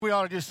We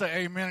ought to just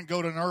say amen and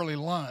go to an early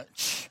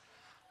lunch.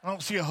 I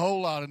don't see a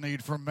whole lot of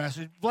need for a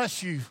message.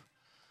 Bless you,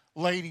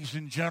 ladies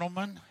and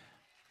gentlemen.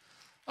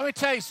 Let me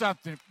tell you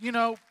something. You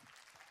know,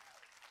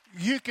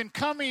 you can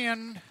come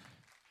in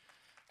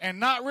and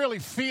not really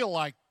feel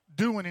like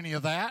doing any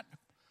of that,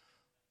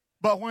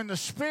 but when the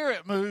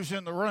Spirit moves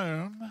in the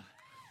room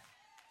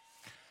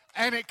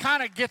and it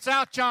kind of gets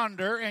out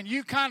yonder and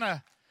you kind of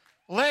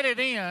let it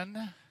in,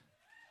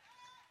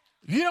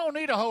 you don't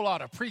need a whole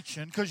lot of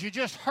preaching because you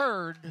just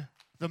heard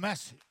the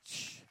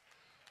message.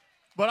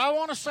 But I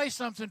want to say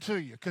something to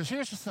you, because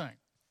here's the thing.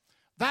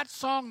 That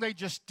song they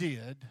just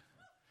did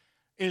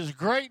is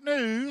great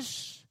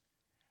news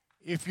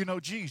if you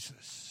know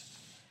Jesus.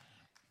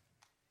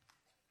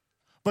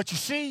 But you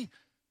see,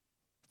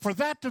 for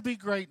that to be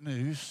great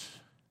news,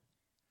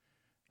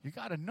 you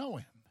got to know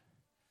him.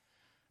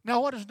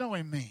 Now, what does know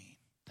him mean?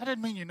 That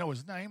doesn't mean you know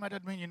his name. That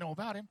doesn't mean you know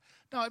about him.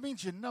 No, it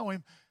means you know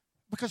him,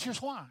 because here's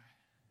why.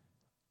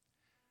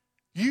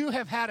 You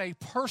have had a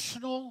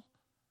personal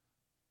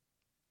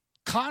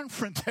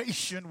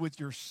confrontation with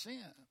your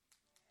sin.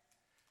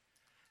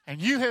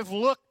 And you have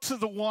looked to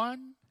the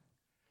one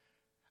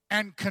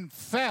and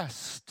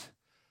confessed,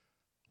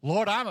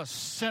 Lord, I'm a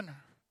sinner.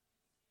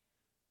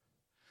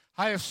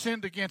 I have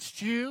sinned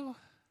against you,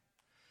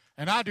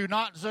 and I do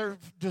not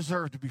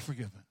deserve to be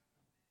forgiven.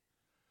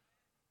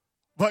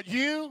 But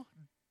you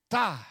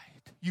died.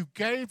 You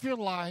gave your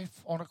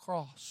life on a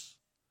cross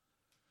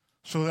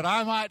so that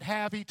I might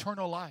have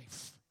eternal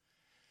life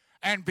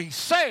and be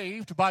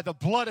saved by the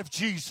blood of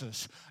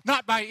Jesus,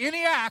 not by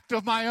any act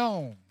of my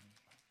own.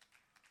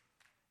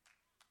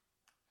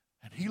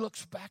 And he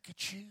looks back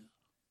at you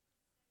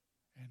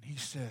and he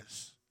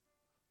says,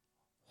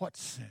 what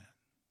sin?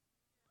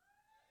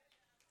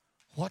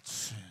 What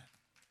sin?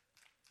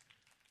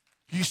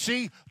 You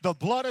see, the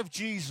blood of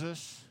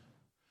Jesus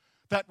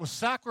that was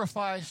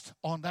sacrificed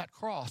on that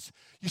cross.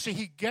 You see,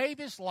 he gave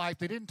his life.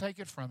 They didn't take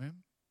it from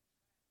him.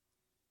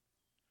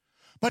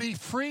 But he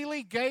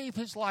freely gave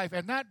his life,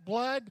 and that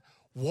blood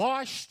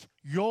washed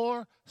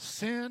your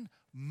sin,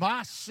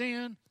 my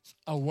sin,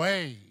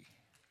 away.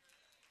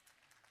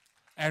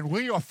 And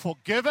we are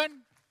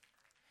forgiven.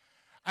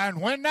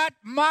 And when that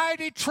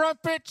mighty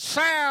trumpet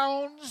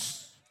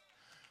sounds,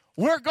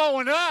 we're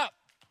going up.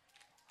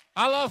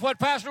 I love what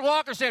Pastor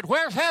Walker said.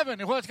 Where's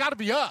heaven? Well, it's got to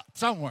be up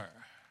somewhere.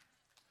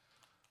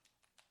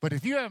 But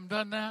if you haven't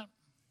done that,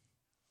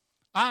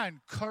 I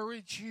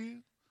encourage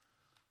you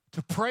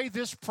to pray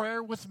this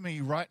prayer with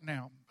me right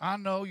now. I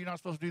know you're not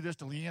supposed to do this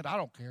till the end. I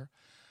don't care.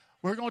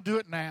 We're going to do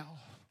it now.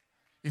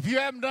 If you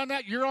haven't done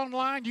that, you're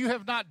online, you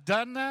have not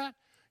done that,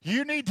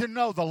 you need to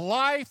know the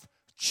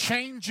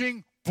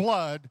life-changing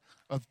blood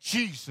of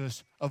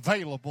Jesus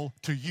available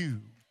to you.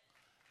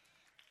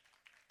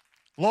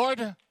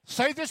 Lord,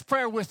 say this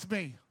prayer with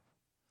me.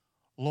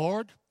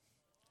 Lord,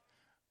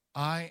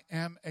 I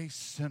am a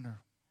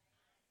sinner.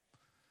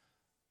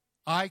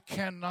 I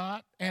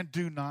cannot and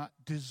do not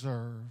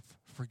deserve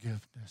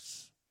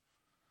forgiveness.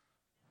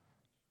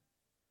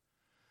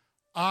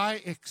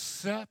 I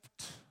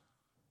accept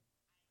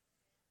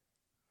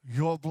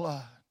your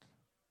blood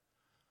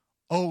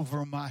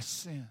over my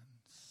sins,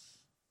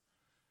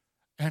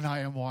 and I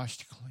am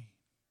washed clean.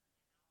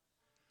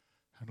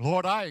 And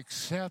Lord, I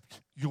accept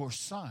your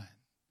Son,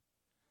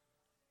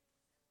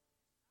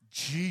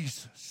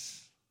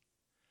 Jesus,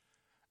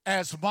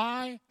 as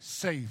my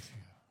Savior,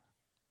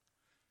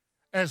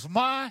 as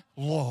my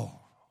Lord,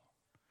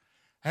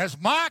 as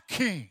my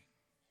King,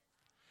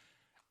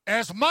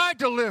 as my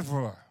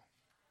deliverer,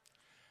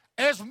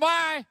 as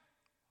my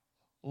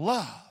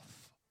love.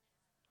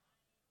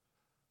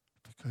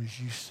 Because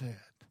you said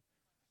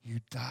you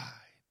died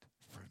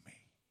for me.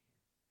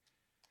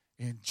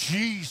 In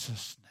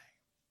Jesus'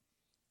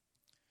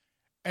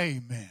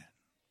 name, amen.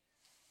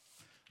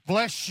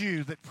 Bless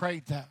you that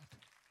prayed that.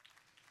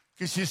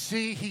 Because you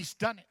see, he's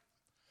done it.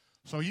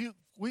 So you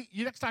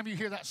next time you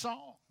hear that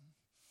song,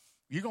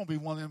 you're going to be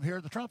one of them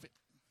hearing the trumpet.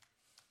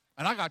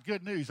 And I got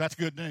good news. That's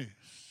good news.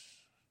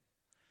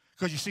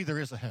 Because you see, there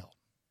is a hell.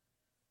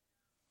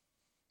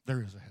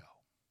 There is a hell.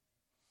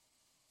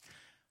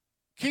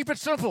 Keep it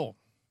simple.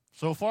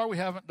 So far, we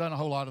haven't done a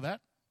whole lot of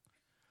that.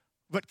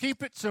 But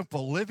keep it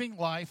simple. Living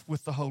life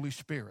with the Holy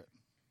Spirit.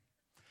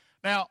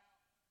 Now,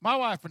 my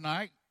wife and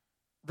I,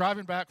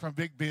 driving back from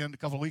Big Bend a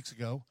couple of weeks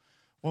ago,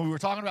 when we were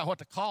talking about what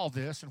to call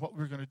this and what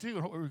we were going to do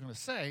and what we were going to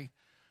say,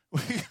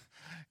 you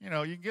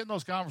can get in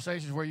those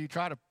conversations where you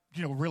try to,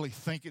 really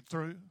think it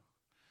through.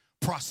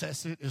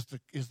 Process it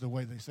is the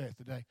way they say it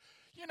today.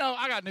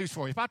 I got news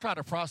for you. If I try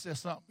to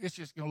process something, it's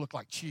just going to look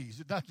like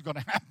cheese. Nothing's going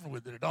to happen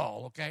with it at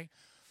all, okay?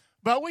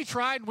 But we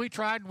tried,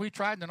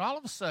 and then all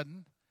of a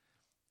sudden,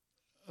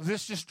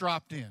 this just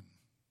dropped in.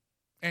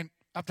 And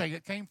I'll tell you,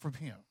 it came from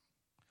him.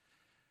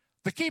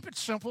 To keep it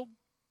simple,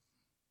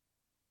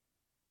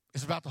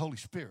 it's about the Holy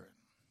Spirit.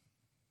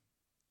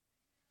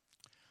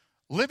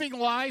 Living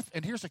life,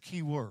 and here's a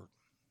key word,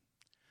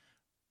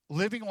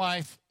 living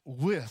life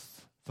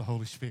with the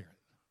Holy Spirit.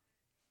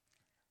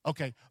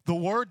 Okay, the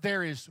word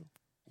there is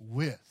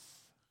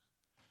with.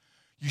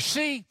 You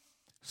see,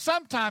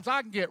 sometimes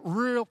I can get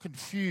real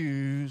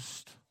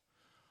confused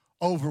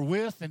over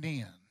with and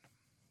in.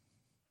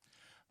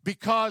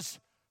 Because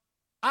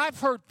I've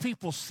heard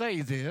people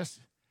say this,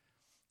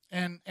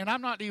 and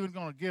I'm not even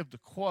going to give the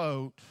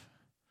quote,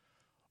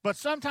 but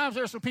sometimes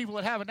there's some people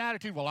that have an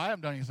attitude, well, I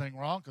haven't done anything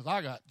wrong because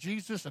I got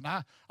Jesus and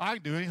I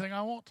can do anything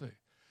I want to.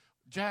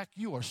 Jack,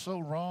 you are so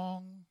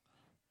wrong.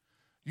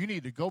 You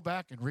need to go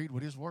back and read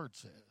what his word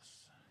says.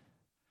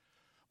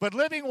 But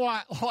living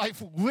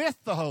life with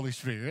the Holy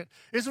Spirit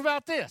is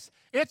about this.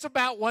 It's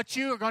about what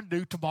you are going to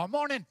do tomorrow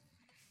morning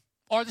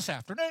or this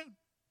afternoon.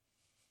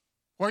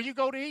 Where you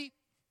go to eat,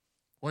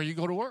 where you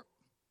go to work,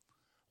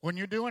 when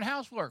you're doing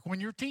housework, when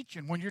you're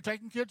teaching, when you're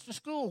taking kids to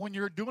school, when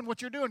you're doing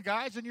what you're doing,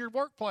 guys, in your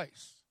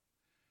workplace.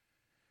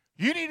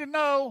 You need to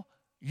know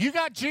you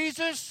got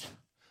Jesus,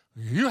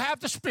 you have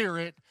the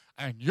Spirit,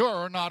 and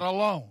you're not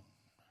alone.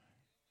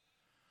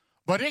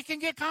 But it can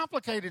get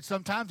complicated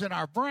sometimes in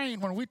our brain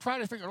when we try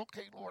to figure,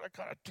 okay, Lord, I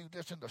got to do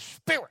this in the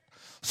Spirit.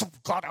 So,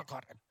 God, I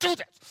got to do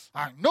this.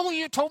 I know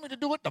you told me to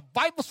do it. The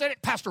Bible said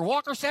it. Pastor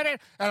Walker said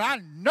it. And I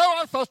know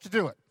I'm supposed to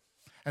do it.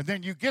 And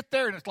then you get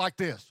there and it's like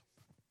this.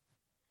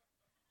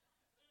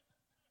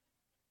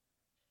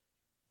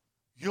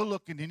 You're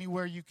looking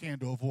anywhere you can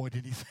to avoid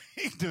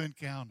anything to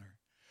encounter.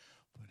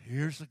 But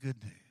here's the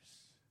good news.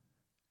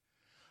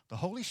 The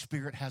Holy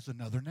Spirit has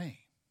another name.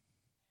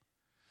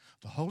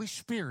 The Holy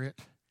Spirit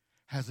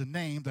has a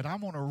name that I'm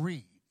going to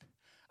read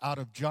out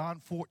of John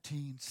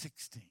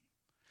 14:16.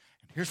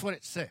 And here's what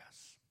it says.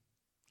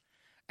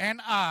 And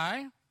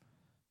I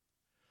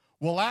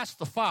will ask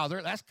the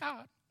Father, that's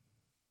God,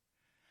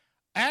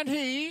 and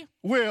he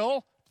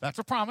will, that's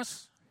a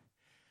promise,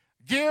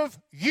 give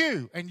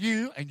you and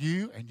you and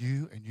you and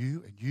you and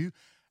you and you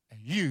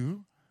and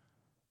you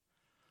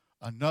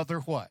another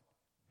what?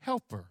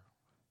 Helper.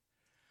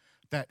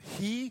 That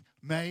he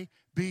may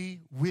be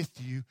with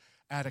you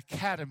at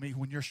Academy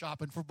when you're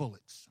shopping for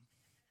bullets,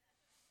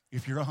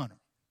 if you're a hunter.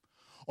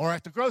 Or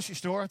at the grocery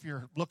store if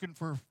you're looking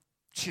for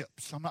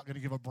chips. I'm not going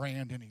to give a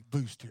brand any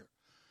boost here.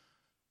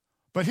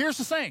 But here's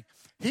the thing.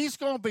 He's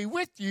going to be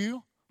with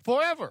you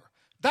forever.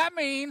 That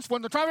means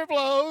when the trumpet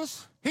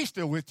blows, he's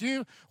still with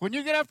you. When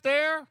you get up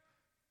there,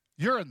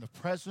 you're in the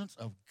presence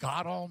of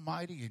God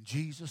Almighty and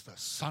Jesus, the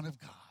Son of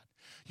God.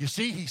 You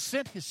see, he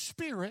sent his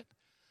Spirit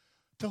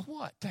to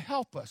what? To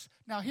help us.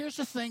 Now, here's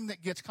the thing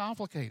that gets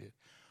complicated.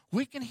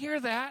 We can hear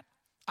that.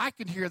 I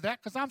can hear that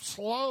because I'm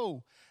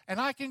slow.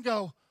 And I can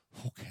go,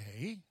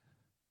 okay,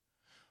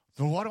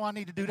 so what do I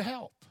need to do to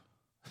help?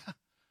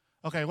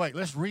 Okay, wait,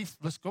 let's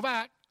go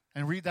back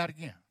and read that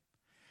again.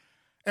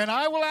 And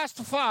I will ask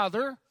the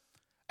Father,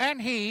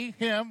 and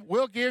him,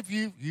 will give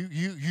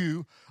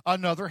you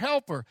another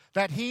helper,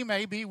 that he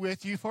may be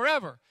with you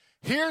forever.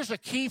 Here's a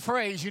key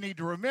phrase you need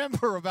to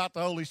remember about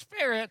the Holy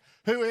Spirit,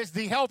 who is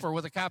the helper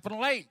with a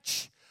capital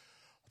H.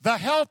 The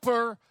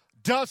helper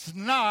does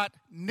not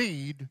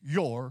need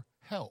your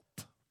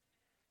help.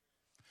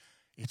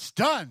 It's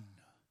done.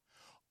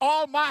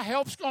 All my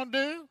help's going to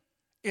do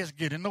is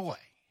get in the way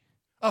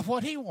of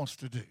what he wants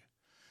to do.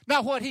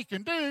 Now, what he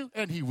can do,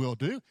 and he will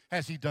do,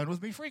 has he done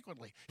with me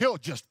frequently. He'll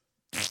just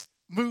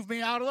move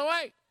me out of the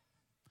way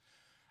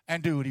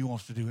and do what he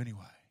wants to do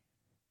anyway.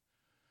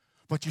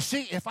 But you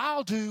see, if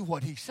I'll do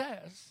what he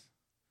says,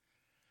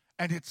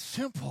 and it's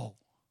simple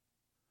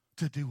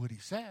to do what he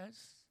says,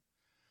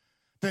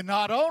 then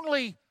not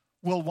only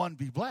will one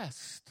be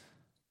blessed,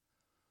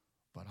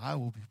 but I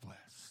will be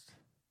blessed.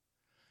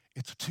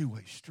 It's a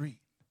two-way street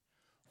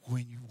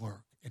when you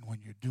work and when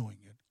you're doing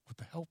it with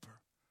the helper.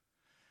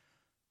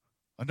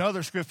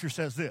 Another scripture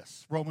says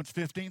this, Romans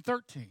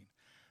 15:13,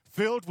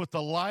 filled with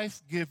the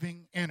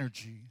life-giving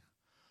energy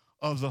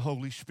of the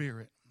Holy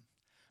Spirit.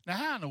 Now,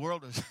 how in the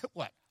world is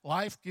what?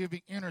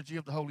 Life-giving energy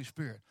of the Holy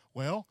Spirit.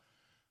 Well,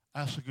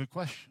 that's a good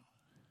question.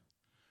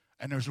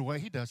 And there's a way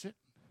he does it.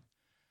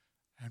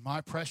 And my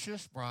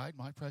precious bride,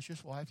 my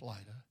precious wife,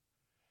 Lida,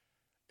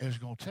 is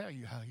going to tell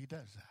you how he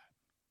does that.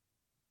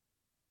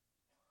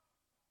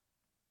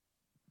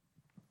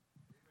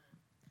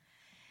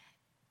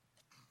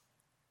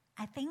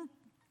 I think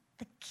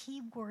the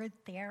key word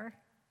there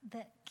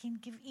that can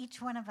give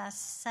each one of us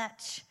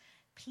such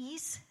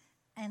peace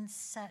and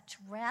such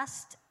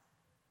rest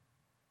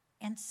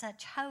and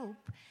such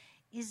hope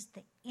is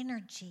the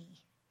energy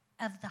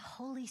of the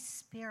Holy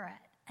Spirit.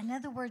 In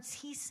other words,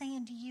 he's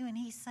saying to you and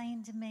he's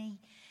saying to me,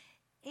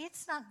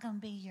 it's not going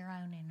to be your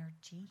own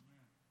energy.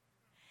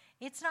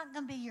 It's not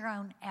going to be your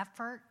own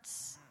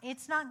efforts.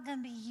 It's not going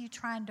to be you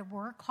trying to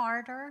work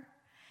harder.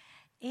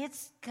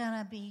 It's going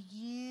to be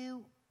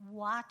you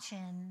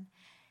watching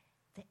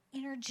the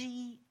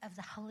energy of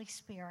the Holy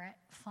Spirit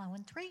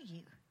flowing through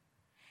you.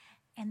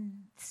 And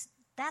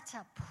that's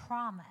a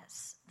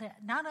promise that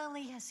not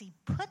only has he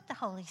put the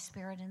Holy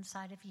Spirit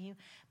inside of you,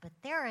 but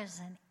there is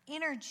an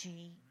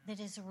energy that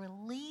is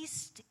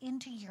released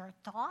into your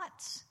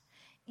thoughts,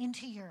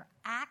 into your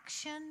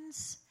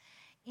actions,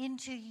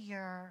 into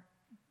your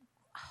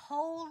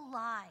whole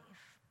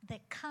life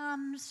that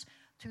comes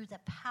through the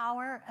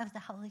power of the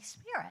Holy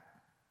Spirit.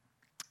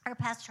 Our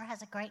pastor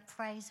has a great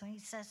phrase when he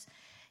says,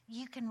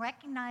 you can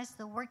recognize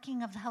the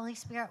working of the Holy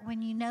Spirit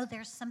when you know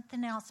there's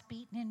something else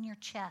beating in your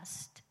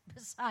chest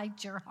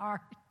beside your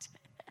heart.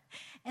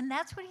 And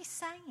that's what he's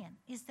saying,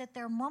 is that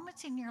there are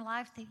moments in your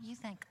life that you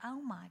think,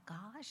 oh my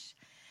gosh,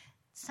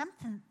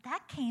 something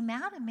that came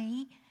out of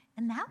me,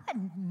 and that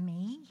wasn't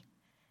me.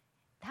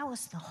 That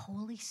was the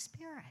Holy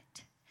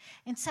Spirit.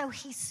 And so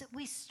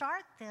we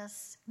start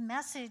this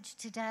message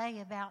today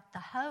about the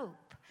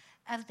hope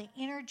of the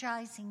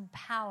energizing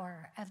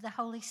power of the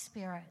Holy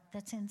Spirit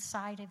that's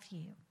inside of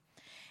you.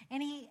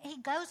 And he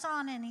goes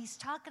on and he's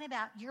talking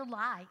about your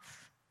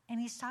life, and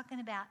he's talking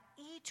about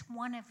each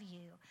one of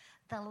you,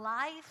 the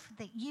life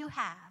that you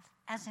have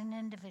as an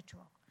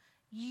individual,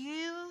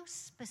 you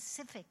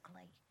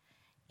specifically,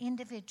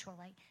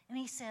 individually. And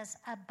he says,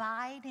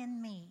 abide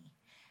in me.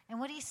 And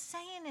what he's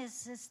saying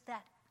is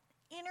that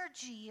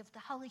energy of the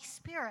Holy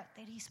Spirit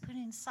that he's put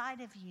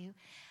inside of you,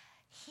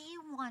 he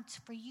wants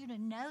for you to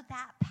know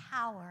that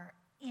power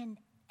in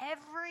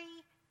every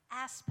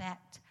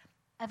aspect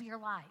of your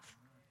life,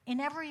 in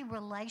every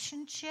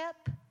relationship,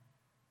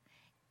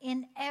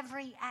 in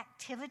every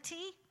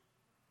activity,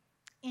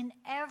 in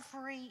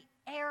every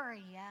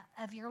area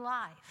of your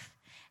life.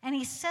 And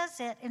he says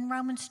it in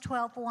Romans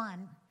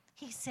 12:1.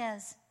 He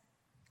says,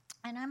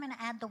 and I'm going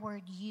to add the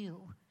word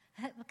you,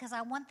 because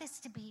I want this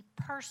to be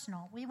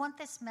personal. We want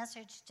this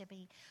message to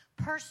be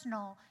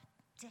personal,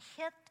 to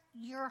hit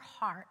your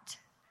heart,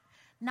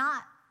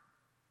 not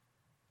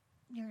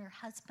your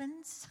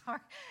husbands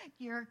or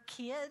your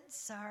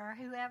kids or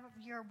whoever,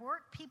 your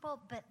work people,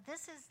 but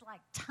this is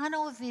like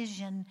tunnel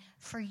vision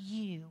for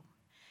you.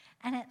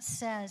 And it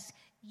says,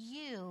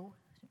 you,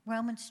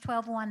 Romans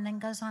 12:1, then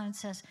goes on and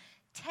says,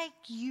 take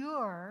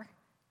your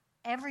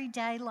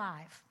everyday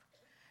life,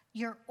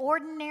 your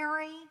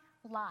ordinary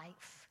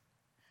life.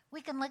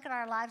 We can look at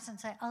our lives and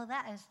say, oh,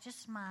 that is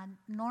just my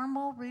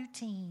normal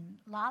routine,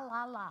 la,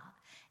 la, la.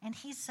 And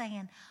he's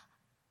saying,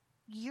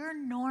 your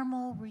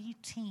normal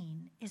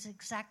routine is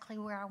exactly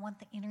where I want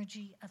the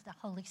energy of the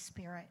Holy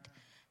Spirit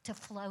to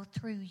flow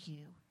through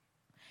you.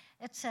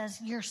 It says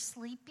you're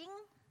sleeping,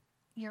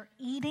 you're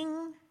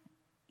eating,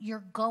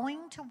 you're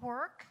going to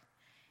work,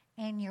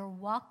 and you're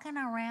walking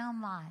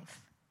around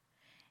life.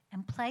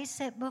 And place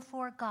it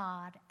before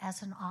God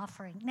as an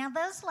offering. Now,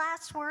 those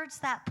last words,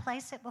 that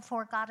place it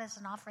before God as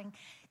an offering,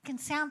 can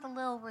sound a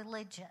little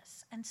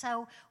religious. And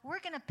so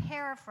we're going to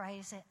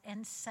paraphrase it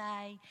and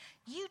say,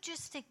 you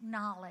just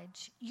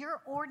acknowledge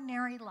your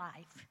ordinary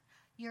life.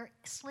 You're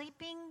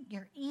sleeping,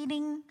 you're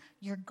eating,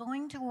 you're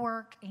going to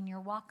work, and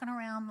you're walking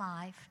around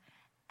life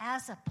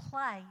as a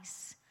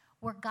place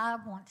where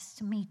God wants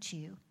to meet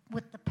you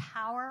with the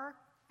power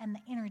and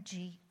the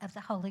energy of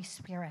the Holy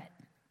Spirit.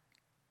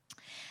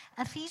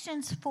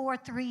 Ephesians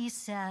 4:3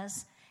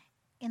 says,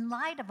 in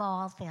light of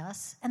all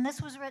this, and this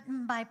was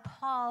written by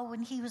Paul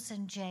when he was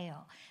in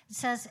jail. It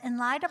says, in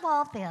light of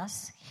all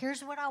this,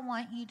 here's what I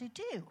want you to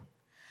do.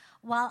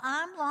 While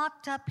I'm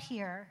locked up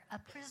here, a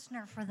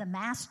prisoner for the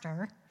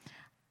master,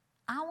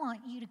 I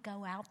want you to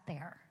go out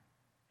there.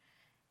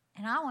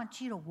 And I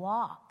want you to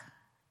walk,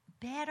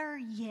 better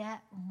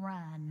yet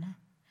run,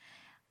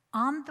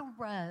 on the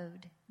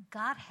road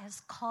God has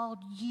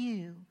called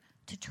you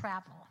to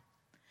travel.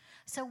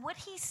 So what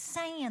he's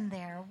saying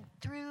there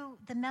through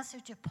the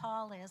message of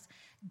Paul is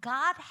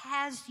God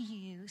has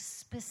you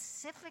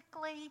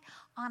specifically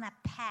on a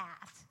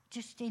path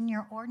just in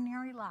your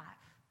ordinary life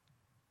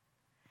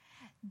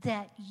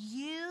that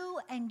you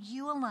and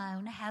you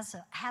alone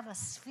have a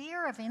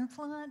sphere of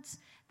influence.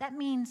 That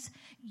means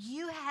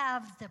you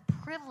have the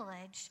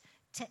privilege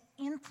to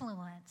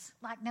influence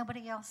like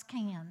nobody else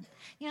can.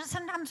 You know,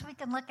 sometimes we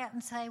can look at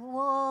and say,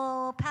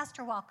 well,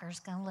 Pastor Walker's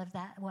going to live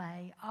that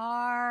way,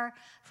 or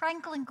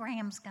Franklin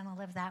Graham's going to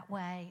live that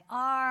way,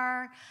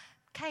 or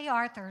Kay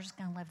Arthur's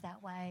going to live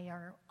that way,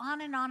 or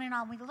on and on and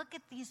on. We look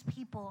at these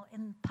people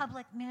in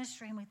public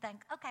ministry and we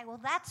think, okay, well,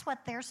 that's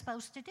what they're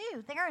supposed to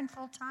do. They're in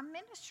full-time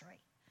ministry.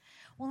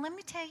 Well, let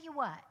me tell you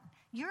what.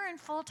 You're in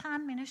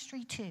full-time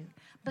ministry too,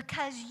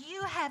 because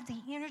you have the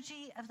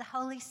energy of the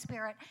Holy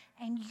Spirit,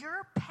 and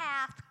your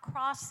path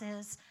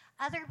crosses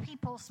other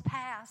people's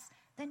paths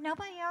that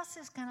nobody else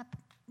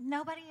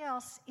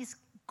is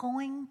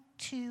going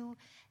to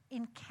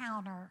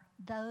encounter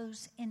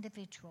those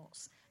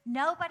individuals.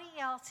 Nobody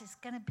else is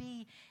going to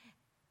be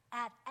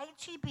at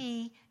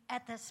HEB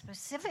at the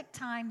specific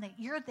time that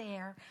you're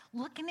there,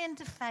 looking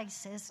into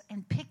faces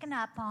and picking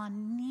up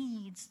on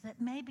needs that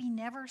may be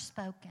never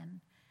spoken.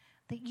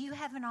 That you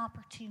have an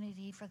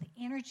opportunity for the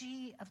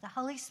energy of the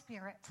Holy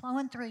Spirit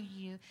flowing through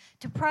you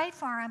to pray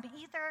for them,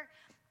 either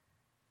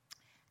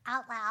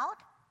out loud,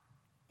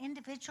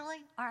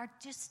 individually, or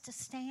just to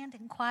stand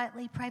and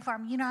quietly pray for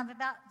them. You know,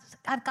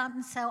 I've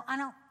gotten so, I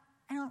don't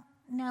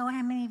know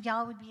how many of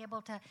y'all would be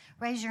able to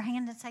raise your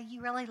hand and say,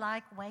 you really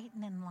like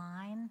waiting in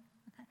line?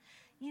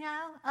 You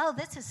know, oh,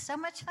 this is so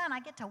much fun. I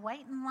get to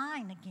wait in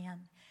line again.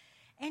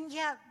 And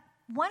yet,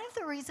 one of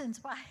the reasons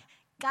why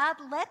God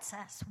lets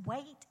us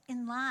wait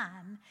in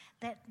line,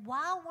 that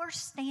while we're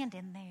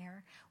standing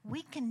there,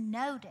 we can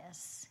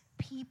notice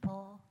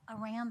people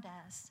around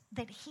us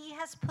that He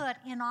has put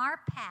in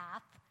our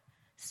path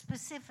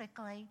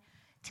specifically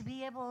to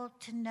be able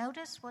to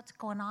notice what's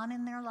going on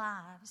in their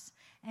lives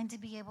and to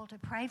be able to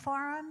pray for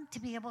them, to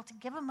be able to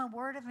give them a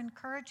word of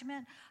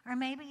encouragement, or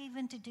maybe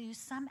even to do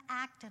some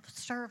act of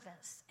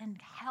service and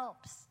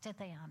helps to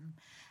them.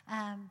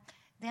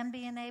 Them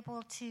being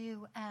able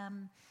to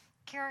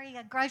carry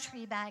a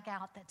grocery bag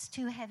out that's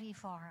too heavy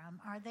for them,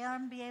 or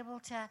them be able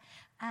to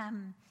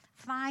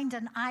find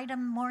an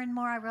item. More and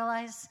more I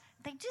realize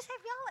have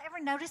y'all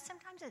ever noticed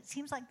sometimes it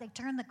seems like they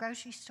turn the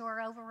grocery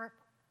store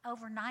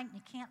overnight and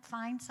you can't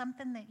find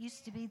something that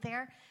used to be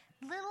there?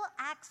 Little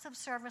acts of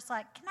service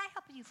like, can I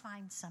help you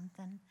find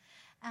something?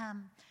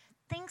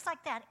 Things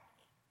like that.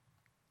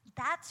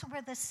 That's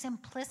where the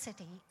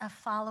simplicity of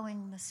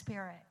following the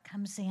Spirit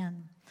comes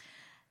in.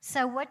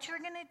 So what you're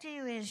going to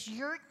do is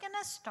you're going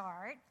to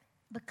start,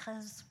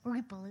 because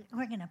we're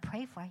going to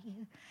pray for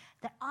you,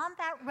 that on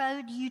that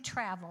road you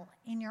travel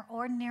in your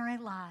ordinary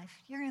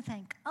life, you're going to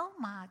think, oh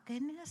my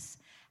goodness,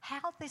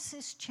 how this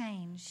has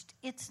changed.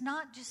 It's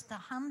not just the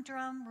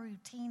humdrum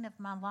routine of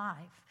my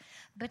life,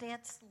 but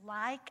it's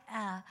like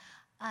an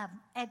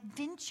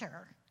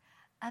adventure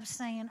of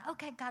saying,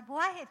 okay, God,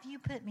 why have you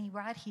put me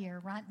right here,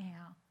 right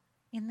now,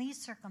 in these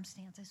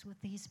circumstances with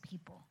these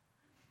people?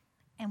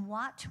 And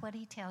watch what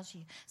He tells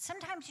you.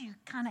 Sometimes you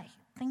kind of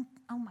think,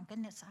 oh my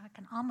goodness, I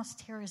can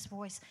almost hear His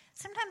voice.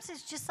 Sometimes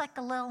it's just like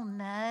a little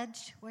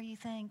nudge where you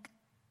think,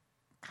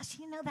 gosh,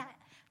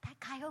 that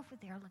guy over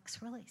there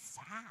looks really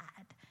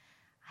sad.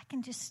 I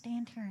can just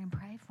stand here and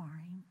pray for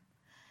him.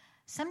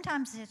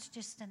 Sometimes it's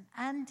just an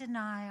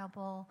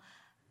undeniable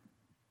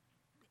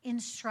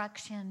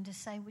instruction to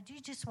say, would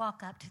you just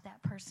walk up to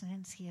that person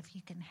and see if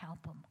you can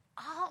help them?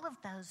 All of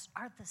those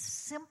are the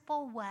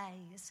simple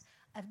ways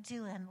of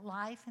doing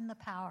life in the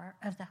power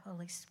of the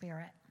Holy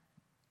Spirit.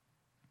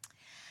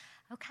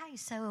 Okay,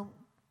 so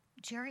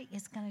Jerry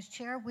is going to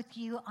share with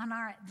you on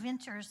our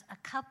adventures a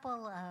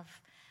couple of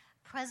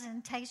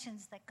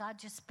presentations that God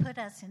just put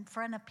us in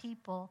front of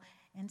people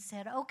and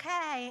said,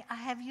 okay, I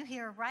have you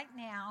here right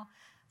now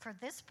for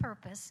this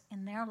purpose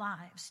in their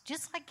lives,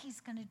 just like He's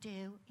going to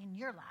do in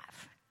your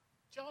life.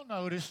 Did y'all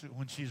notice that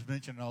when she's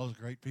mentioning all those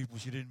great people,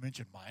 she didn't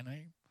mention my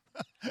name?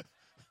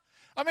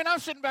 I mean, I'm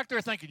sitting back there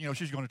thinking,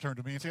 she's going to turn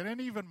to me and say,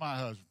 and even my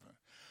husband.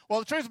 Well,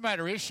 the truth of the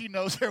matter is she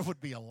knows there would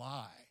be a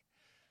lie,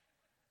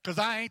 because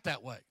I ain't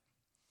that way.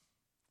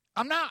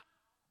 I'm not.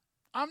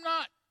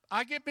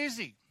 I get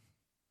busy.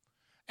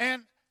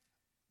 And,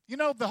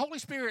 the Holy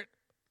Spirit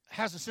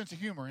has a sense of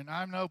humor, and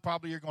I know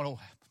probably you're going, oh,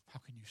 how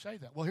can you say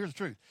that? Well, here's the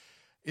truth.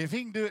 If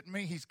He can do it in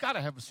me, He's got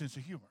to have a sense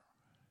of humor.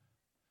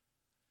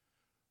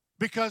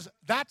 Because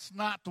that's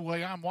not the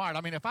way I'm wired.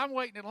 I mean, if I'm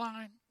waiting in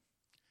line,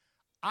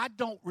 I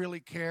don't really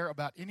care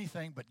about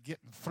anything but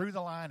getting through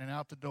the line and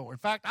out the door. In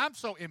fact, I'm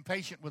so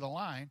impatient with a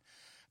line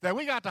that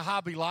we got to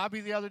Hobby Lobby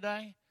the other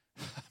day,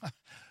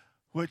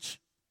 which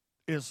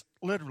is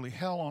literally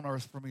hell on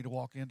earth for me to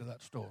walk into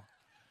that store.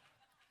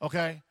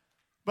 Okay?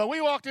 But we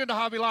walked into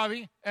Hobby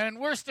Lobby, and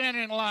we're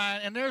standing in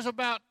line, and there's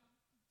about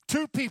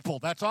 2 people.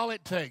 That's all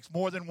it takes,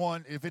 more than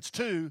one if it's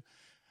 2,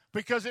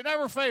 because it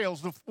never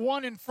fails. The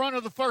one in front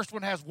of the first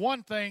one has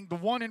one thing. The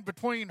one in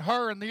between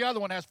her and the other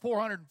one has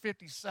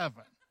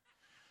 457.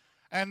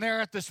 And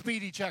they're at the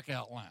speedy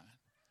checkout line.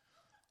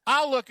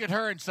 I'll look at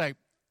her and say,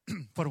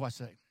 what do I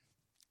say?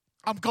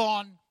 I'm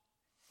gone.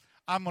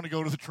 I'm going to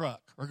go to the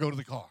truck or go to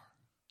the car.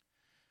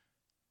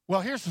 Well,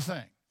 here's the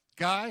thing.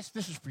 Guys,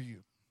 this is for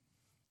you.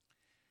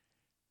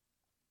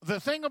 The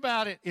thing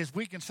about it is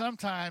we can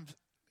sometimes,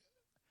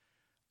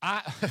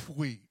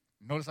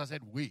 notice I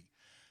said we,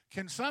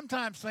 can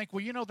sometimes think,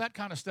 well, that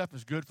kind of stuff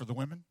is good for the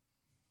women.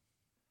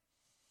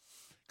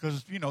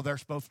 Because, they're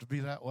supposed to be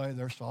that way.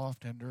 They're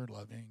soft, tender,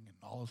 loving, and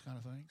all those kind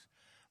of things.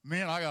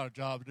 Men, I got a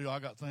job to do. I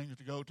got things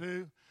to go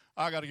to.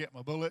 I got to get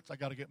my bullets. I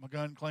got to get my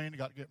gun cleaned. I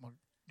got to get my,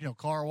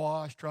 car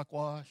washed, truck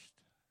washed.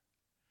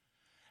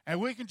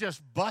 And we can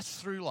just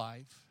bust through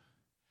life.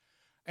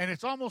 And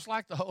it's almost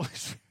like the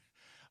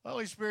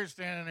Holy Spirit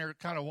standing there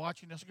kind of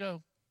watching us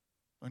go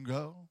and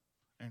go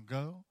and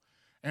go.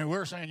 And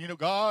we're saying,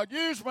 God,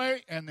 use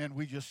me. And then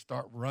we just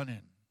start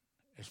running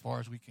as far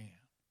as we can.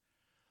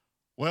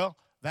 Well,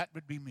 that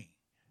would be me.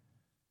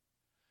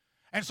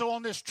 And so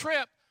on this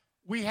trip,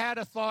 we had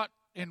a thought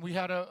and we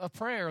had a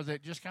prayer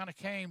that just kind of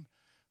came.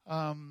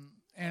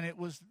 And it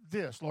was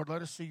this: Lord,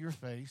 let us see your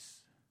face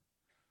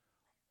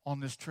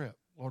on this trip.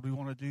 Lord, we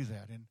want to do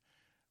that. And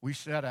we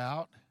set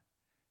out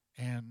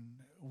and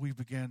we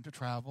began to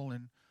travel.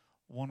 And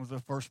one of the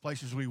first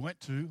places we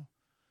went to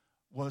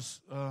was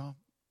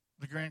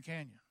the Grand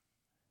Canyon.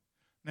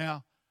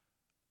 Now,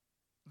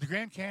 the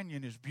Grand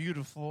Canyon is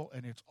beautiful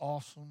and it's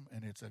awesome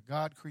and it's a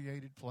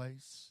God-created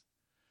place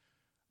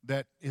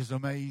that is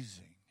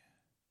amazing.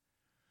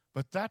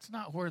 But that's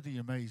not where the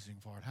amazing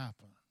part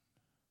happened.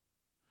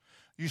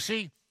 You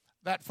see,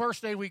 that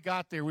first day we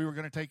got there, we were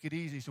going to take it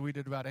easy, so we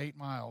did about 8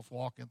 miles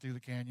walking through the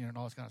canyon and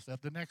all this kind of stuff.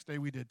 The next day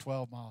we did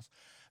 12 miles.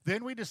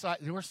 Then we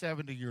decided, we were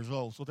 70 years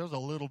old, so there was a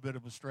little bit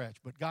of a stretch,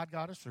 but God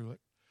got us through it.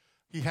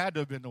 He had to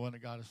have been the one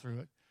that got us through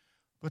it.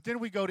 But then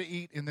we go to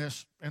eat in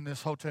this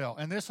hotel.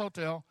 And this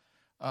hotel,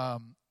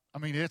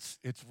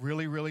 it's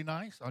really, really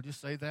nice. I'll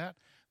just say that.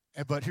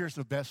 But here's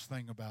the best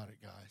thing about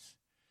it, guys.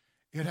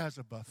 It has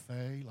a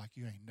buffet like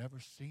you ain't never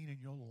seen in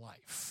your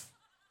life.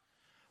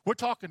 We're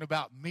talking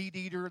about Meat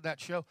Eater, that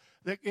show.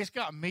 It's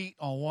got meat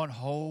on one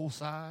whole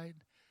side.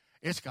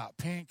 It's got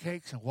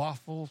pancakes and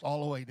waffles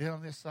all the way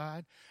down this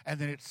side. And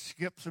then it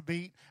skips a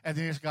beat. And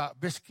then it's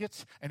got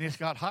biscuits. And it's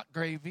got hot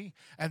gravy.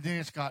 And then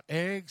it's got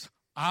eggs,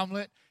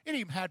 omelet. It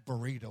even had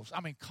burritos.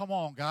 I mean, come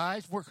on,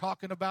 guys. We're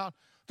talking about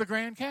the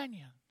Grand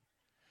Canyon.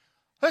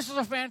 This is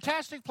a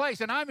fantastic place.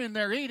 And I'm in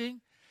there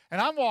eating.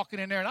 And I'm walking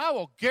in there. And I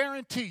will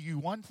guarantee you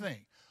one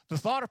thing. The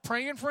thought of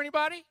praying for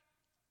anybody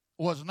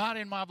was not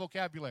in my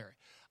vocabulary.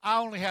 I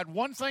only had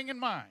one thing in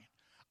mind.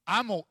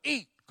 I'm going to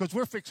eat because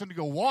we're fixing to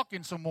go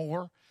walking some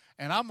more.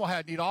 And I'm going to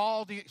have to eat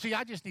all the... See,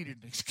 I just needed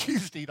an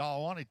excuse to eat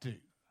all I wanted to.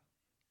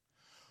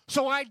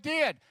 So I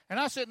did. And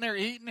I'm sitting there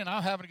eating, and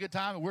I'm having a good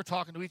time, and we're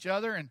talking to each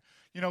other, and,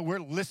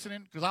 we're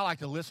listening, because I like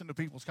to listen to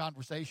people's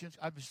conversations.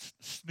 I'm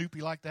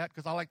snoopy like that,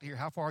 because I like to hear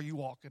how far are you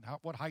walking,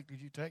 what height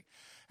did you take.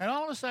 And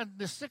all of a sudden,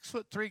 this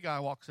 6'3" guy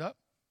walks up,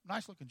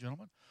 nice-looking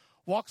gentleman,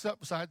 walks up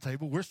beside the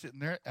table. We're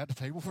sitting there at the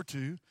table for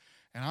two,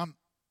 and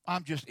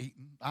I'm just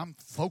eating. I'm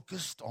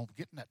focused on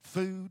getting that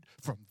food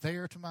from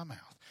there to my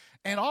mouth.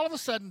 And all of a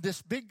sudden,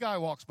 this big guy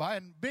walks by,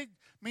 and big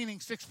meaning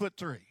 6'3",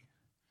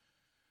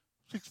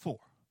 6'4".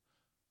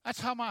 That's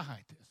how my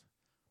height is.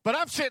 But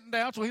I'm sitting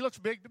down, so he looks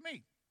big to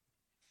me.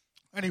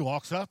 And he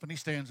walks up, and he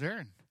stands there,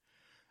 and,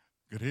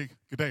 good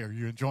day, are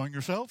you enjoying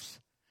yourselves?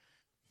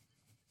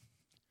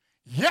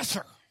 Yes,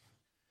 sir.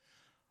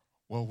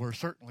 Well, we're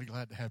certainly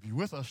glad to have you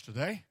with us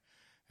today.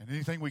 And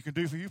anything we can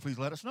do for you, please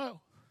let us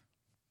know.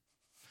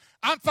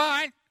 I'm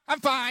fine.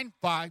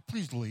 Bye.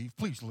 Please leave.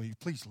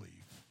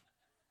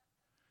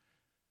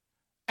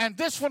 And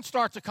this one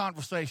starts a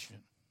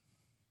conversation.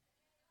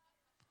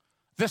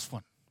 This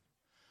one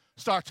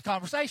starts a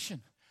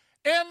conversation.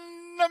 In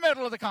the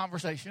middle of the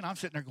conversation, I'm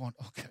sitting there going,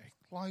 okay,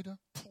 Clyda,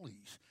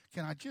 please,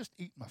 can I just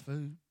eat my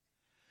food?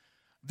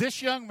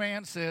 This young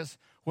man says,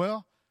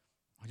 well,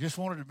 I just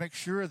wanted to make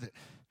sure that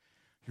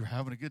you're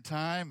having a good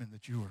time and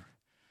that you were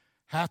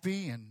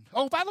happy. And,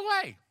 oh, by the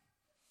way,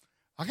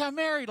 I got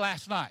married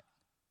last night.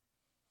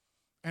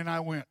 And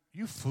I went,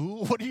 you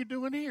fool, what are you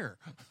doing here?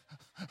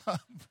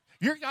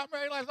 You got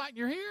married last night and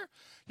you're here?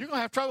 You're going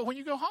to have trouble when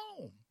you go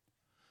home.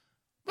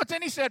 But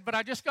then he said, but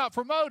I just got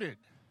promoted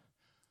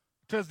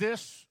to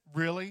this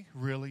really,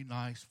 really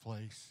nice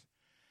place.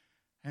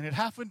 And it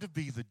happened to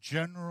be the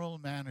general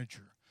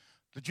manager.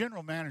 The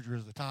general manager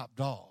is the top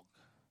dog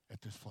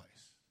at this place.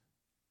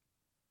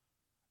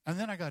 And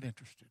then I got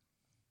interested.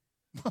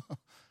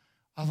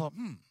 I thought,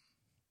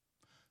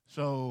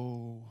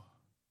 so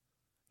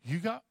you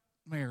got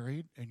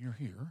married and you're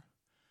here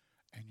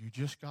and you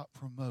just got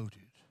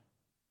promoted.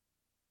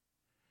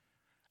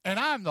 And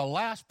I'm the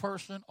last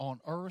person on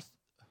earth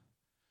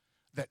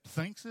that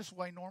thinks this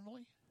way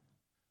normally.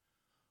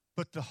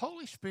 But the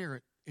Holy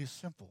Spirit is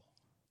simple.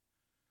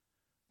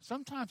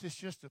 Sometimes it's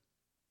just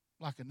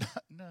like a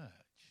nudge.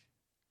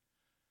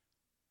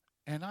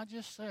 And I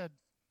just said,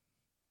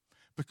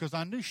 because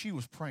I knew she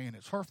was praying,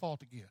 it's her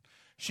fault again.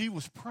 She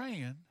was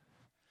praying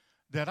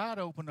that I'd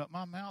open up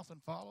my mouth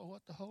and follow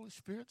what the Holy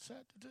Spirit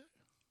said to do.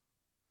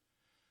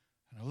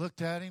 And I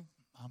looked at him.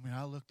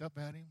 I looked up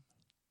at him.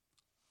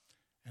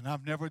 And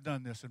I've never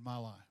done this in my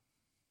life.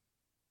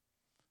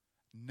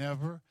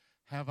 Never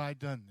have I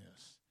done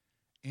this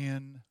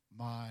in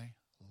my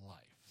life.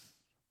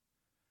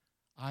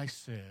 I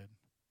said,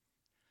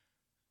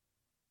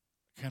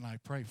 can I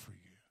pray for you?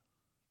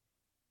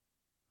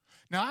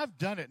 Now, I've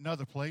done it in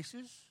other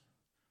places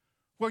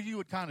where you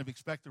would kind of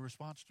expect the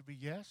response to be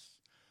yes.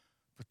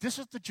 But this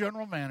is the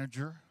general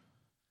manager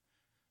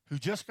who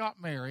just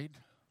got married,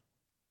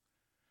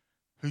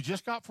 who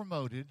just got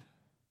promoted,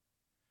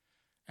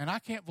 and I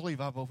can't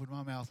believe I've opened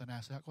my mouth and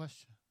asked that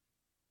question.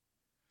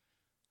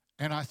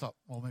 And I thought,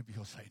 well, maybe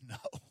he'll say no.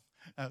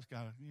 I was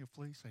kind of,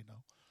 please say no.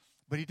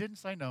 But he didn't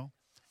say no.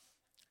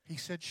 He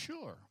said,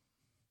 sure.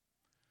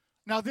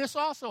 Now, this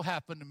also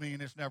happened to me,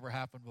 and it's never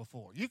happened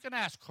before. You can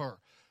ask her.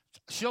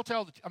 She'll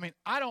tell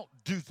I don't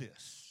do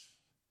this.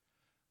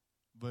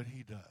 But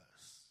he does.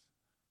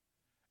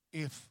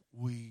 If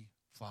we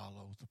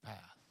follow the path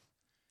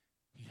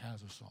he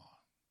has us on.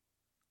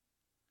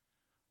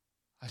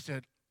 I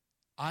said,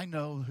 I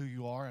know who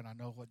you are, and I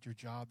know what your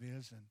job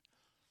is, and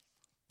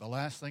the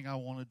last thing I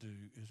want to do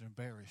is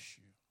embarrass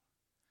you.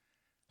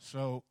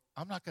 So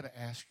I'm not going to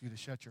ask you to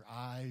shut your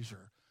eyes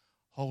or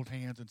hold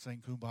hands and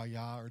sing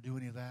Kumbaya or do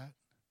any of that.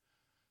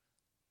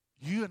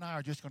 You and I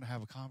are just going to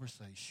have a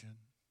conversation,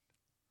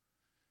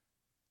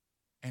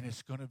 and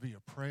it's going to be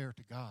a prayer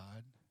to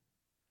God,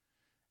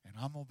 and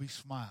I'm going to be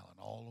smiling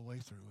all the way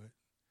through it,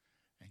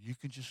 and you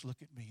can just look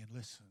at me and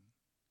listen.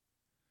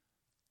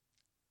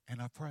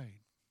 And I prayed.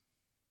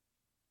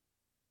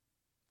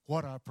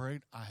 What I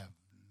prayed, I have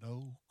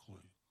no clue.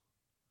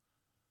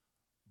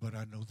 But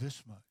I know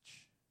this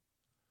much.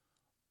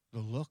 The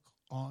look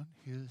on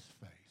his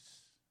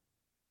face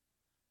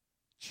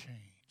changed.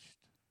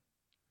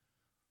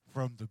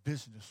 from the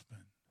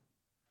businessman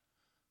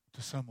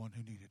to someone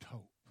who needed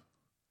hope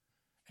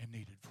and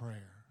needed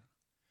prayer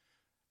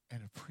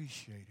and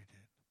appreciated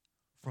it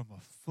from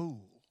a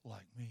fool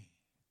like me,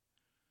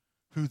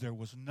 who there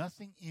was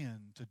nothing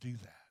in to do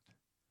that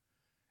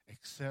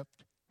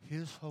except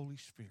his Holy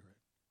Spirit,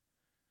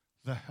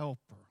 the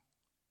helper,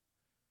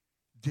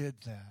 did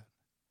that,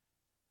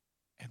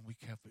 and we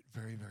kept it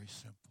very, very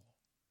simple.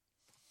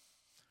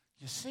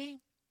 You see,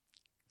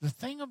 the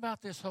thing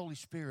about this Holy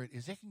Spirit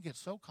is it can get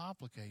so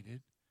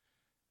complicated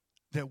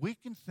that we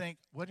can think,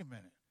 wait a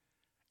minute,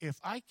 if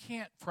I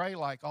can't pray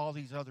like all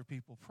these other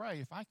people pray,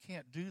 if I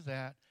can't do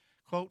that,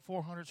 quote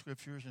 400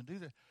 scriptures and do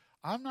that,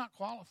 I'm not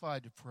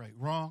qualified to pray.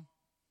 Wrong.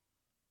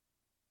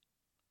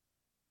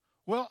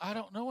 Well, I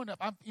don't know enough.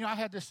 I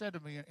had this said to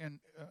me in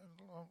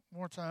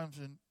more times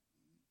than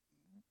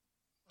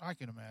I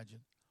can imagine.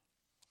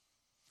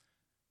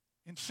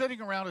 In sitting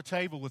around a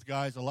table with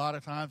guys a lot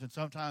of times, and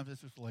sometimes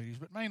it's with ladies,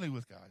 but mainly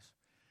with guys,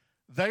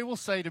 they will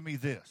say to me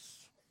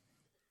this: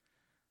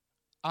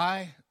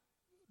 I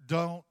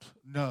don't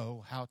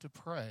know how to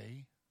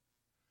pray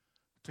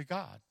to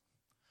God.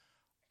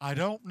 I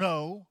don't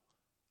know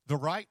the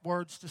right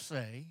words to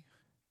say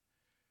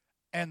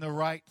and the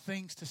right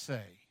things to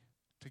say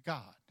to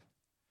God.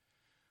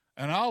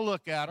 And I'll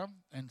look at them,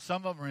 and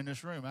some of them are in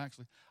this room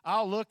actually.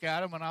 I'll look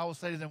at them and I will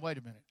say to them, wait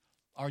a minute,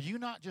 are you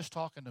not just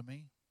talking to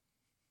me?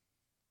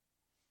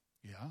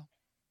 Yeah.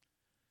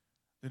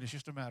 Then it's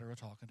just a matter of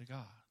talking to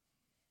God.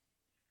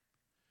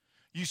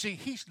 You see,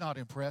 he's not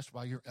impressed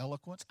by your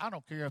eloquence. I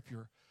don't care if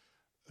you're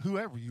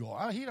whoever you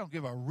are. He don't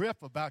give a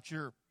rip about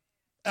your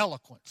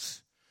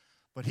eloquence.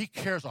 But he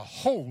cares a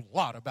whole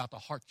lot about the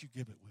heart you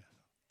give it with.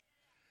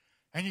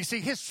 And you see,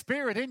 his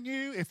Spirit in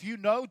you, if you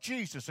know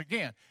Jesus,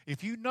 again,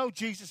 if you know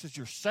Jesus as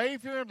your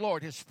Savior and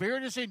Lord, his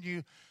Spirit is in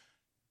you,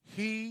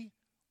 he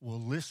will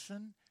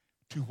listen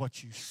to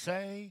what you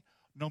say,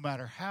 no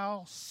matter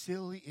how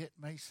silly it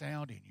may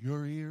sound in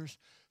your ears.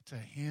 To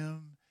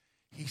him,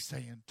 he's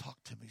saying, talk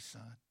to me,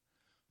 son.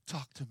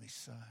 Talk to me,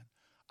 son.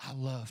 I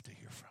love to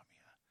hear from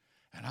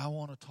you. And I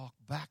want to talk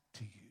back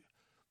to you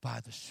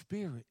by the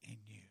Spirit in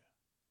you.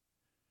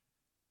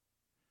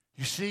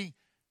 You see,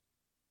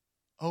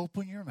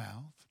 open your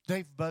mouth.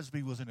 Dave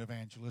Busby was an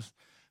evangelist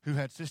who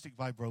had cystic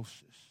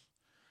fibrosis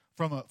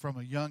from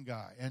a young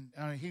guy. And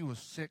he was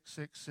sick,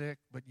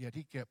 but yet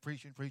he kept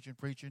preaching.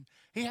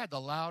 He had the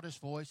loudest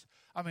voice.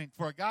 I mean,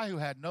 for a guy who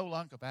had no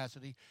lung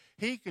capacity,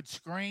 he could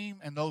scream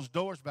and those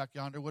doors back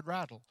yonder would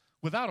rattle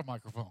without a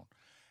microphone.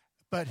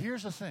 But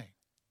here's the thing.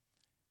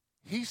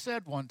 He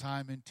said one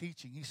time in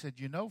teaching, he said,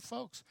 you know,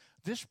 folks,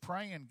 this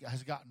praying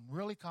has gotten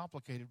really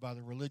complicated by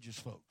the religious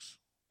folks.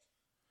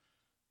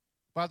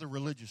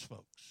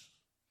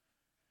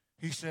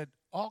 He said,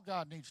 all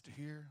God needs to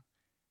hear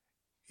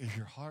is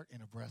your heart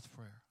in a breath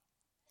prayer.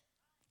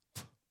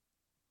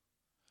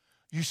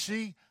 You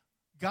see,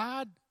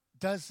 God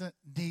doesn't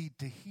need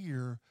to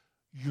hear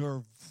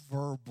your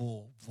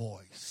verbal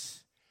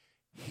voice.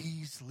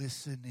 He's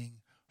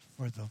listening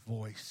for the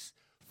voice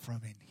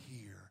from in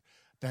here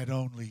that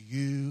only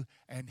you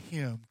and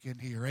him can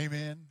hear.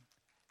 Amen?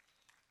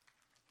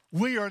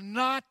 We are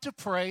not to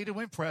pray to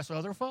impress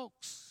other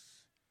folks.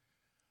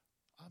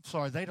 I'm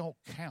sorry, they don't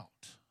count.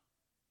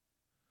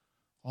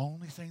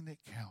 Only thing that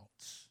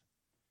counts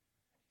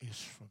is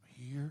from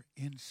here,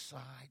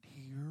 inside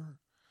here,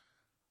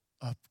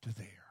 up to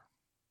there.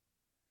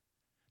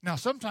 Now,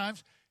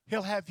 sometimes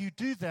he'll have you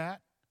do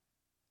that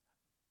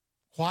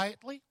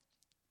quietly.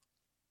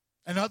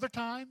 And other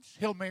times,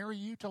 he'll marry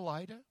you to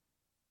Lida.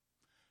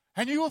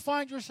 And you will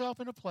find yourself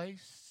in a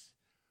place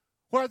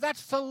where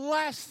that's the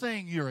last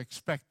thing you're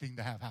expecting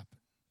to have happen.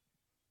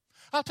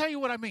 I'll tell you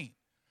what I mean.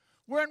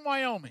 We're in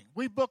Wyoming.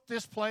 We booked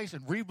this place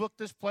and rebooked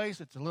this place.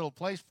 It's a little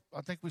place.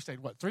 I think we stayed,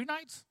 3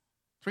 nights?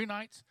 3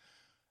 nights.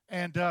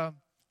 And up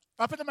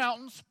in the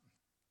mountains.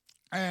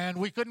 And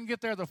we couldn't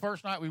get there the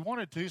first night we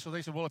wanted to. So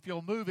they said, well, if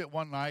you'll move it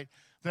one night,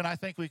 then I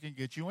think we can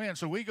get you in.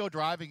 So we go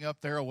driving up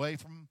there away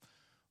from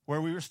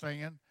where we were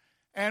staying.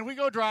 And we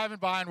go driving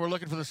by and we're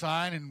looking for the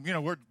sign. And, you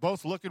know, we're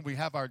both looking. We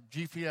have our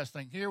GPS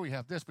thing here. We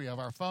have this. We have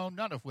our phone,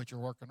 none of which are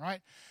working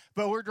right.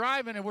 But we're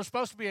driving and we're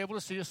supposed to be able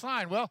to see a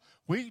sign. Well,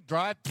 we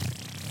drive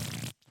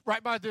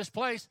right by this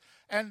place,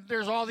 and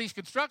there's all these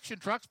construction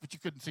trucks, but you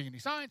couldn't see any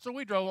signs, so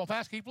we drove on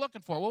past, keep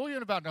looking for it. Well, we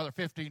went about another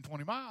 15,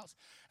 20 miles,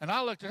 and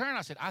I looked at her, and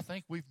I said, I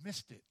think we've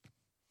missed it.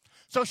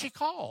 So she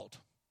called.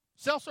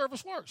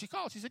 Self-service works. She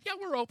called. She said, yeah,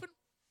 we're open.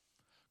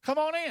 Come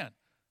on in.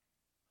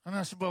 And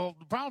I said, well,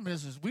 the problem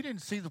is we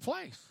didn't see the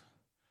place.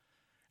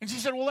 And she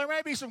said, well, there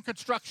may be some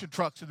construction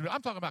trucks.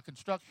 I'm talking about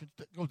construction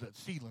that go to the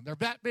ceiling. They're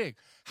that big.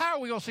 How are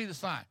we going to see the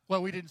sign?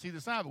 Well, we didn't see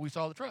the sign, but we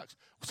saw the trucks.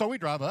 So we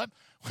drive up.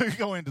 We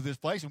go into this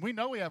place, and we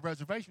know we have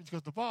reservations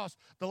because the boss,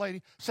 the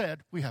lady,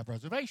 said we have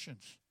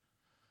reservations.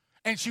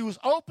 And she was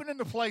opening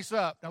the place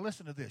up. Now,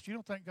 listen to this. You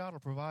don't think God will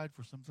provide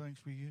for some things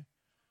for you?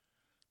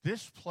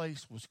 This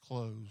place was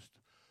closed,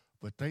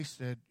 but they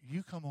said,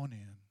 you come on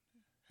in,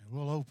 and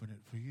we'll open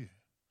it for you.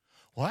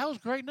 Well, that was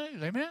great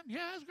news. Amen?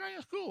 Yeah, that's great.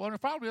 That's cool. And the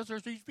problem is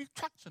there's these big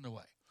trucks in the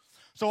way.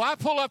 So I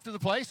pull up to the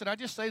place, and I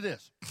just say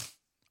this.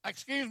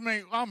 Excuse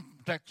me, I'm from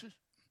Texas.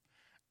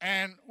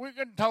 And we're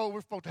getting told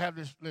we're supposed to have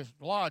this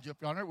lodge up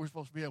yonder we're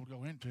supposed to be able to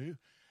go into.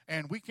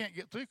 And we can't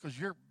get through because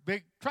your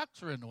big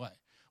trucks are in the way.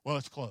 Well,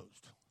 it's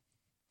closed.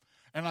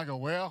 And I go,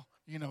 well,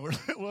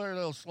 we're a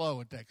little slow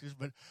in Texas.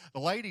 But the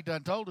lady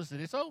done told us that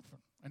it's open.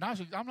 And I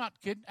said, I'm not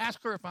kidding.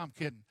 Ask her if I'm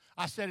kidding.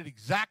 I said it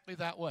exactly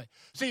that way.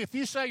 See, if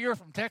you say you're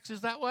from Texas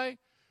that way,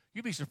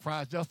 you'd be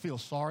surprised. They'll feel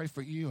sorry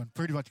for you and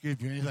pretty much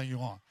give you anything you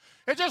want.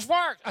 It just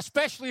works,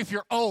 especially if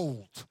you're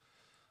old,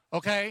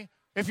 okay?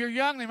 If you're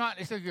young,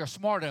 they think you're a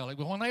smart aleck.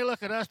 But when they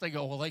look at us, they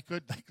go, well,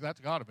 that's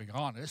got to be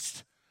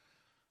honest.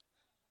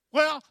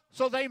 Well,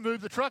 so they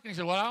moved the truck, and he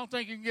said, well, I don't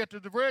think you can get to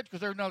the bridge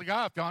because there's another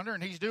guy up yonder,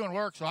 and he's doing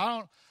work, so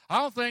I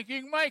don't think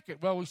you can make it.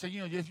 Well, we said,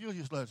 if you'll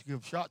just let us give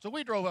it a shot. So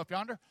we drove up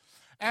yonder,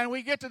 and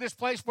we get to this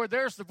place where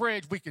there's the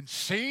bridge. We can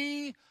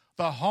see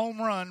the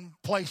home run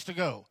place to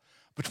go.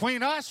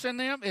 Between us and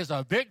them is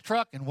a big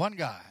truck and one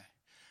guy.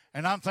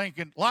 And I'm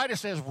thinking, Lyda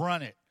says,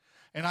 run it.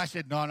 And I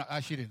said, no,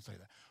 she didn't say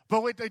that.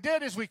 But what they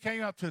did is we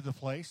came up to the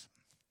place,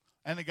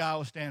 and the guy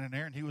was standing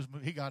there, and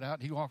he got out,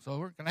 and he walks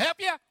over. Can I help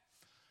you?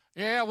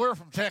 Yeah, we're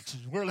from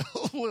Texas. We're a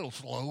little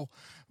slow.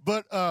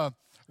 But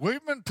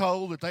we've been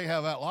told that they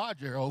have that lodge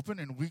there open,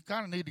 and we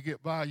kind of need to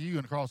get by you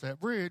and across that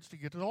bridge to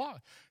get to the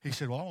lodge. He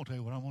said, well, I'm going to tell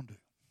you what I'm going to do.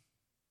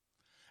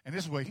 And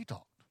this is the way he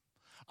talked.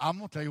 I'm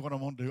going to tell you what I'm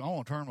going to do. I'm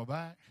going to turn my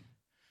back.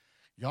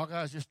 Y'all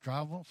guys just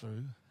drive on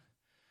through.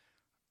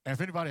 And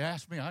if anybody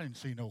asks me, I didn't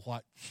see no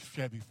white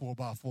Chevy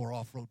 4x4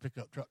 off-road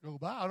pickup truck go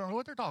by. I don't know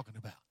what they're talking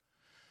about.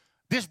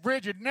 This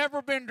bridge had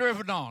never been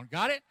driven on.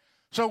 Got it?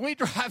 So we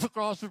drive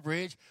across the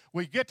bridge.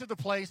 We get to the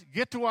place,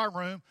 get to our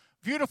room.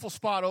 Beautiful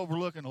spot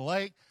overlooking the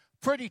lake.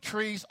 Pretty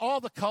trees, all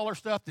the color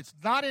stuff that's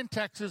not in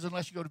Texas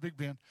unless you go to Big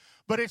Bend.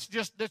 But it's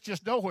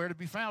just nowhere to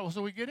be found.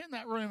 So we get in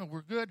that room, and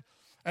we're good.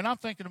 And I'm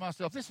thinking to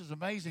myself, this is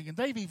amazing. And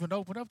they've even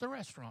opened up the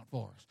restaurant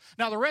for us.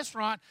 Now, the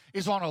restaurant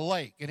is on a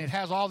lake, and it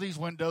has all these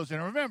windows.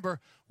 And remember,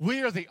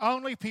 we are the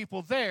only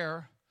people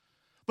there.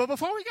 But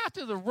before we got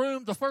to the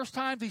room, the first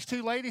time these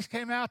two ladies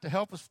came out to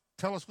help us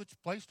tell us which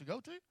place to go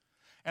to.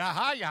 And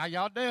hi,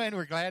 y'all doing?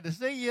 We're glad to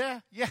see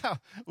you. Yeah,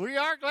 we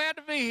are glad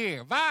to be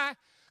here. Bye.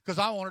 Because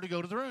I wanted to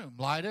go to the room.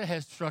 Lyda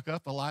has struck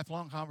up a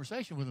lifelong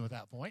conversation with him at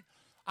that point.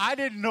 I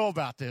didn't know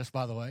about this,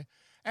 by the way.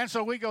 And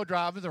so we go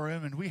drive to the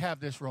room, and we have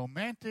this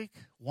romantic,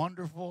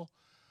 wonderful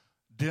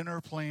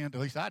dinner planned,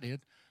 at least I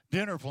did,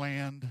 dinner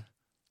planned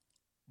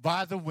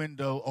by the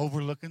window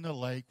overlooking the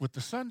lake with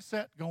the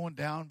sunset going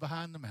down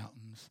behind the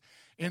mountains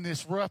in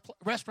this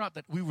restaurant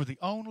that we were the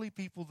only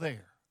people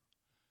there.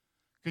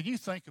 Can you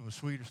think of the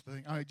sweetest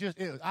thing? I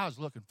mean, I was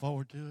looking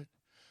forward to it,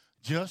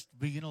 just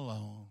being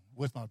alone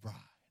with my bride.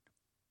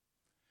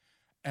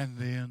 And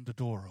then the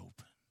door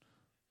opened.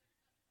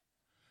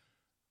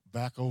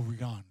 Back over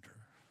yonder.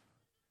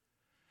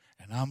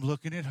 And I'm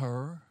looking at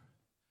her,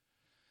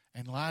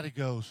 and Lyda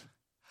goes,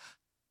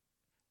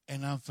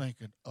 and I'm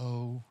thinking,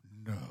 oh,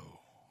 no.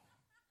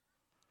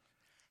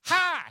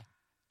 Hi.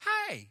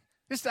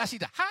 I see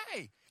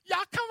hi. Y'all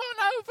come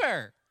on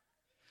over.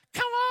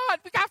 Come on.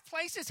 We got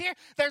places here.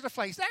 There's a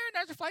place there, and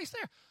there's a place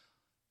there.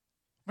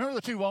 Remember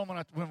the two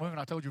women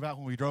I told you about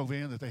when we drove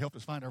in that they helped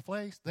us find our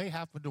place? They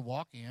happened to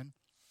walk in.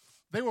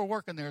 They were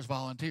working there as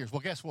volunteers.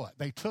 Well, guess what?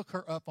 They took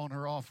her up on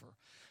her offer.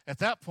 At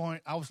that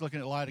point, I was looking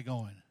at Lyda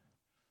going,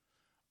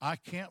 I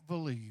can't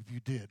believe you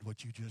did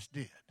what you just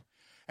did.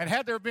 And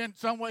had there been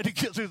some way to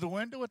get through the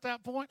window at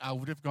that point, I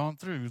would have gone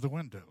through the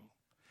window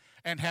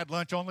and had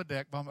lunch on the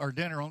deck or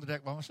dinner on the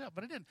deck by myself,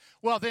 but I didn't.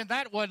 Well, then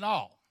that wasn't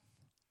all.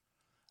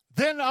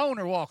 Then the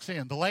owner walks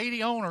in. The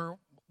lady owner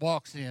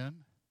walks in.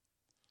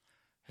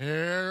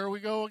 Here we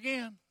go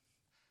again.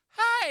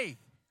 Hey,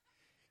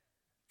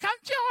 come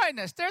join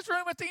us. There's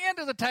room at the end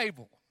of the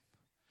table.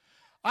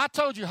 I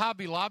told you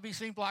Hobby Lobby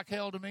seemed like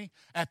hell to me.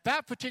 At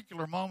that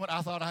particular moment,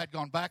 I thought I had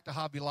gone back to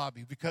Hobby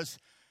Lobby because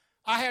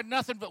I had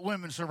nothing but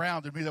women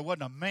surrounding me. There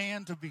wasn't a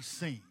man to be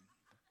seen.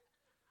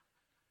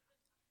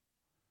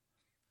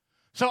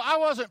 So I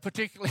wasn't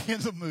particularly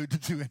in the mood to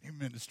do any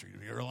ministry, to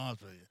be real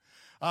honest with you.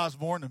 I was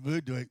more in the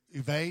mood to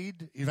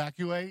evade,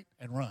 evacuate,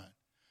 and run.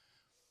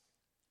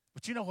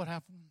 But you know what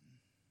happened?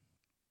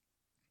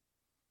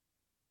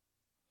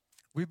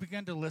 We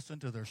began to listen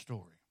to their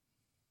story.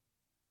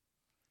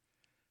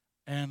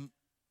 And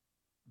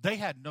they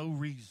had no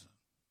reason.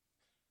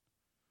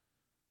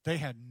 They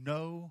had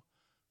no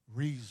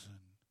reason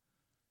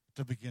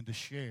to begin to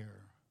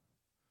share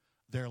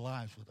their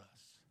lives with us.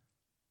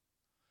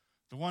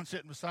 The one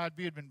sitting beside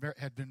me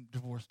had been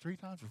divorced 3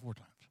 times or 4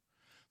 times.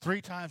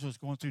 3 times was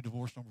going through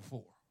divorce number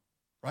 4,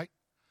 right?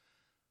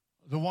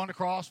 The one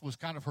across was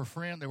kind of her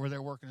friend. They were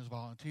there working as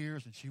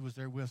volunteers, and she was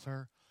there with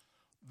her.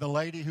 The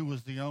lady who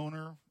was the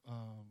owner,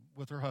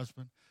 with her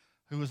husband,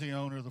 who was the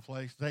owner of the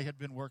place, they had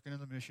been working in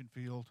the mission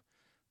field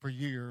for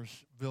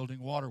years, building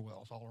water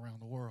wells all around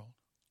the world.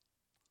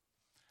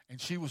 And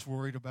she was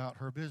worried about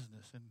her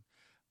business, and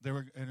it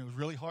was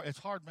really hard. It's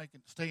hard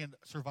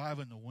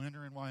surviving the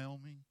winter in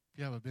Wyoming if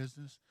you have a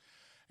business,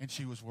 and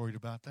she was worried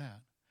about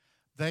that.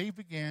 They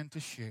began to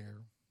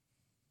share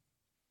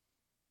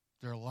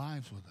their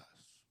lives with us.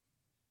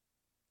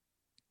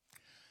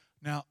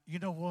 Now, you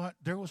know what?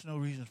 There was no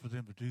reason for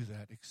them to do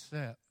that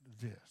except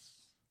this.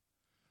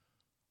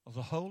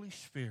 The Holy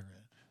Spirit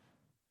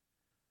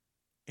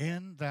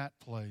in that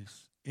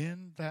place,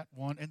 in that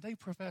one, and they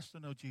profess to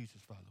know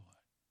Jesus, by the way.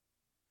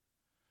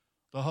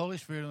 The Holy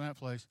Spirit in that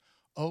place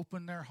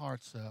opened their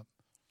hearts up,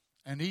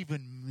 and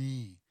even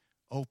me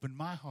opened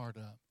my heart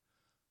up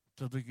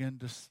to begin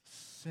to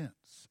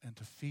sense and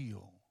to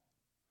feel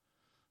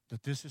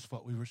that this is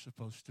what we were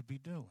supposed to be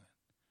doing,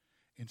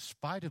 in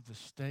spite of the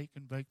steak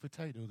and baked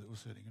potato that was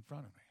sitting in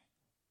front of me.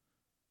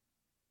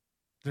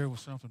 There was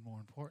something more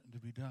important to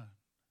be done.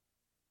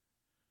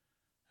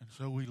 And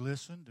so we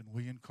listened and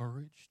we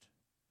encouraged.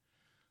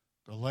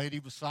 The lady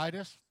beside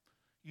us,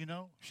 you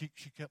know, she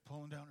kept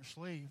pulling down her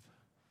sleeve.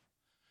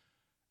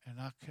 And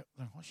I kept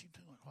thinking, what's she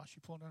doing? Why's she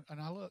pulling down?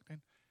 And I looked, and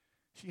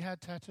she had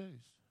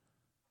tattoos.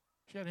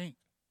 She had ink.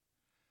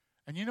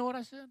 And you know what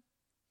I said?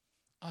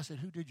 I said,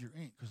 who did your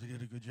ink? Because they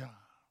did a good job.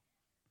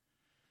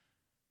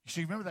 You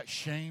see, remember that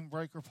shame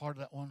breaker part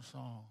of that one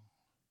song?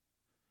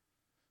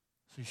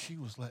 See, she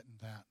was letting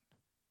that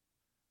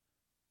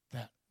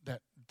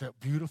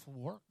beautiful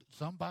work that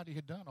somebody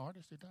had done,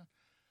 artist had done,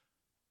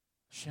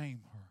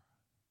 shame her.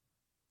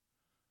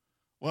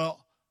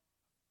 Well,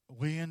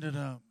 we ended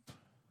up,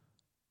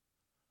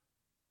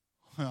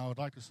 I would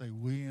like to say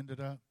we ended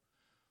up,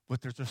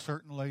 but there's a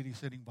certain lady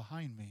sitting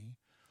behind me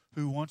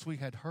who, once we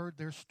had heard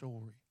their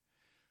story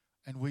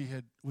and we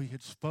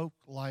had spoke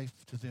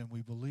life to them,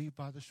 we believed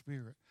by the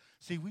Spirit.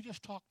 See, we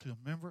just talked to them.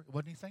 Remember, it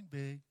wasn't anything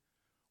big,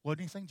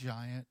 wasn't anything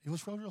giant. It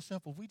was real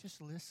simple. We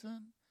just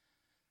listened,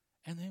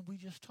 and then we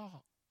just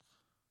talked.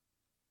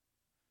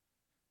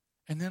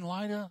 And then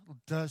Lida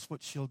does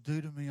what she'll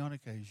do to me on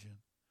occasion,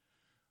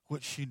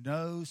 what she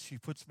knows she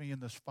puts me in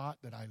the spot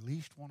that I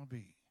least want to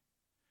be.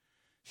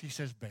 She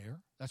says, Bear.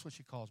 That's what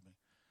she calls me.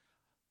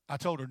 I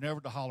told her never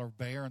to holler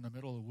bear in the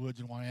middle of the woods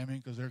in Wyoming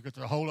because there gets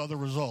a whole other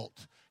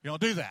result. You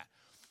don't do that.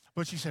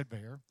 But she said,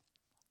 Bear,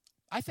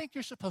 I think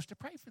you're supposed to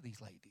pray for these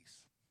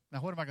ladies. Now,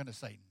 what am I going to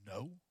say?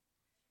 No.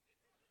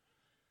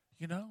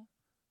 You know?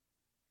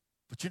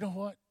 But you know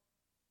what?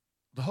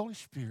 The Holy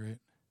Spirit,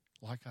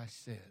 like I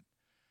said,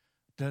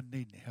 doesn't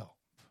need any help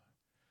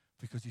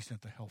because he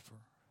sent the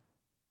helper.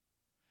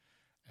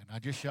 And I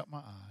just shut my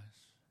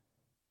eyes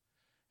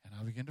and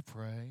I began to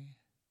pray.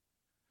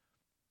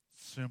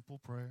 Simple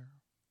prayer.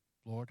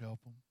 Lord,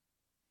 help them.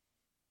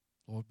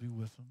 Lord, be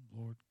with them.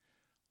 Lord,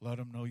 let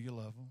them know you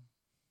love them.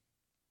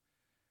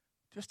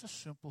 Just a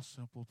simple,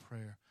 simple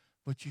prayer.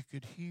 But you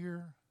could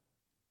hear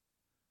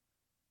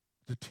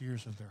the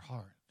tears of their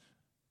heart.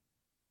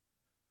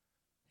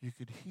 You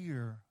could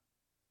hear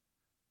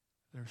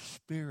their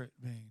spirit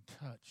being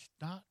touched,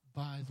 not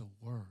by the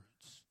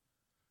words,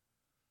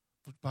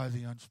 but by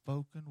the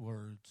unspoken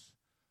words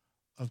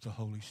of the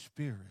Holy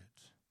Spirit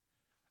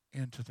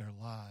into their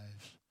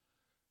lives,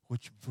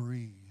 which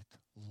breathed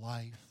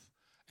life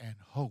and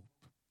hope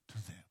to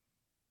them.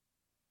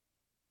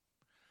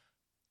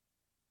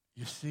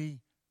 You see,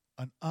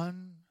 an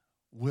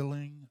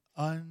unwilling,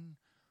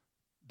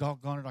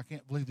 doggone it, I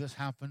can't believe this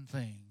happened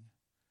thing.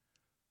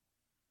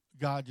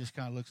 God just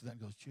kind of looks at that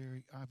and goes,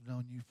 Jerry, I've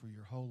known you for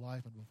your whole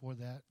life, and before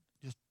that,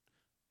 just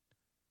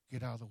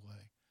get out of the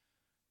way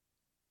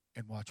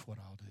and watch what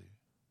I'll do.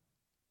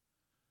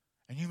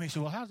 And you may say,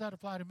 well, how does that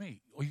apply to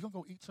me? Are you going to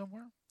go eat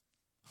somewhere?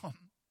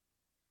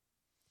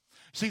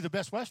 See, the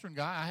Best Western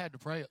guy, I had to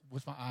pray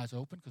with my eyes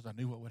open because I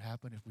knew what would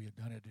happen if we had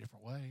done it a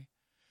different way.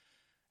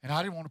 And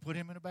I didn't want to put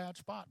him in a bad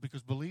spot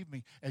because, believe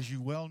me, as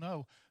you well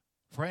know,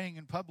 praying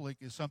in public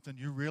is something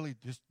you really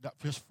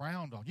just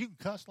frowned on. You can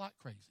cuss like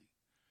crazy.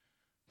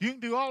 You can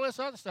do all this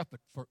other stuff, but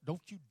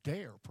don't you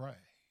dare pray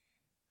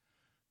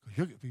because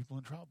you'll get people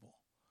in trouble.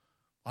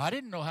 I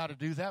didn't know how to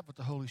do that, but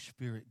the Holy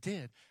Spirit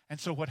did. And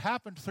so what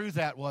happened through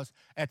that was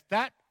at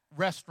that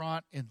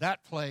restaurant, in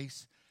that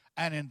place,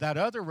 and in that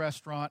other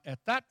restaurant, at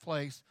that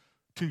place,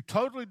 two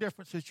totally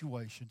different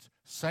situations,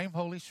 same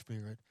Holy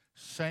Spirit,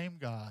 same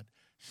God,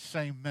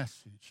 same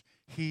message.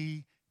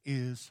 He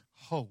is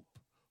hope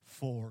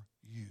for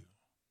you.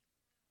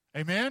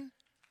 Amen?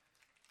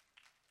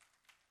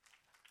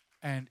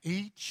 And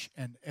each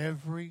and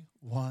every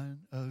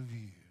one of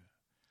you,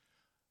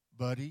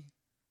 buddy,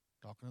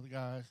 talking to the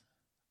guys,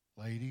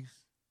 ladies,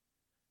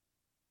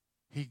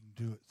 he can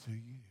do it through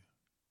you.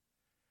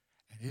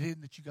 And it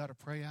isn't that you got to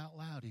pray out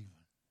loud even.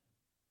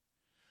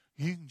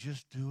 You can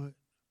just do it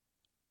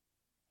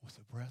with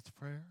a breath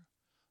prayer,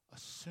 a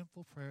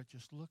simple prayer,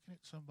 just looking at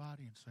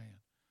somebody and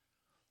saying,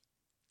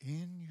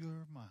 in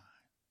your mind,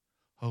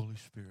 Holy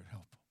Spirit,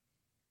 help them.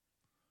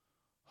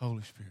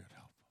 Holy Spirit,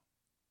 help them.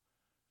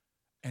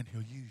 And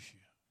he'll use you.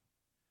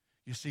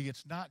 You see,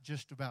 it's not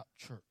just about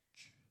church.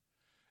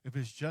 If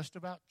it's just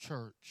about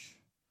church,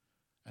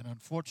 and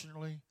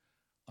unfortunately,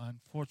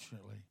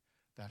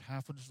 that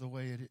happens the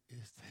way it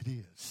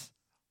is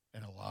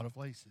in a lot of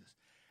places.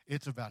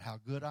 It's about how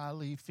good I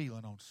leave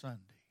feeling on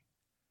Sunday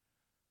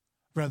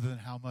rather than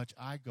how much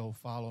I go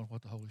following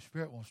what the Holy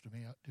Spirit wants to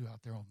do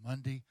out there on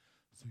Monday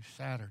through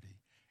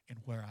Saturday and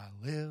where I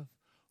live,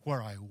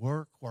 where I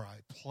work, where I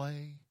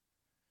play.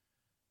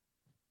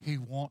 He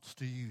wants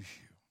to use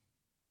you.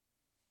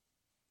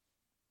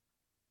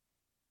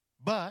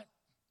 But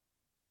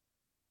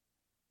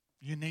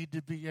you need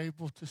to be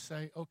able to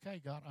say,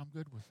 okay, God, I'm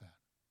good with that.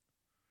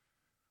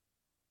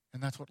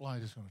 And that's what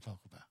Light is going to talk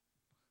about.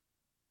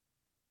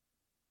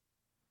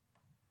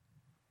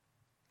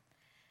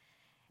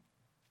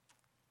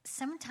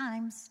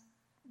 Sometimes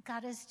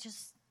God is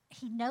just,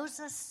 He knows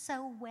us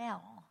so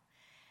well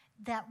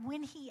that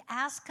when He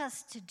asks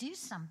us to do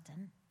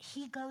something,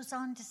 He goes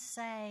on to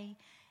say,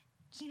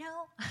 you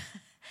know,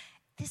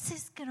 this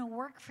is going to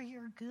work for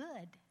your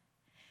good.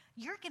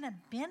 You're going to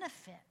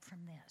benefit from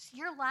this.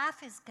 Your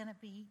life is going to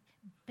be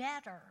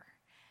better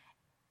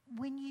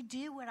when you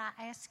do what I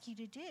ask you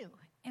to do.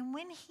 And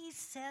when He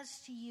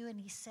says to you, and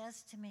He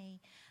says to me,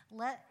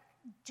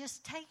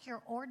 just take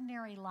your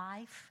ordinary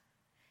life,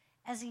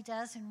 as He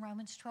does in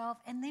Romans 12.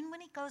 And then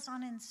when He goes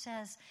on and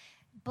says,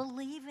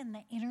 believe in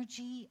the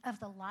energy of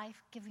the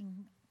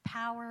life-giving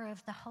power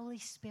of the Holy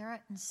Spirit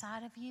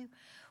inside of you.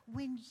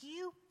 When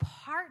you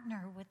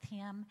partner with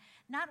Him,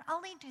 not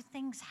only do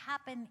things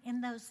happen in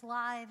those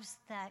lives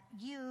that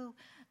you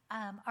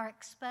are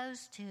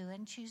exposed to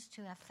and choose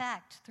to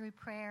affect through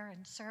prayer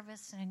and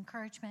service and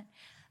encouragement,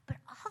 but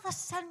all of a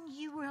sudden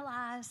you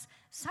realize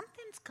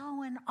something's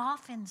going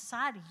off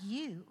inside of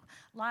you,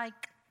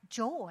 like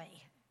joy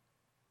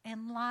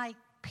and like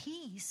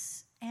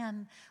peace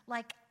and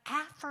like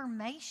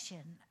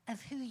affirmation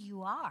of who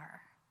you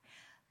are,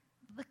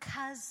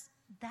 because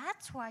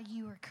that's why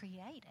you were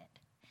created.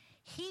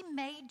 He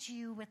made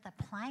you with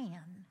a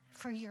plan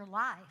for your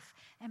life,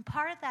 and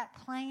part of that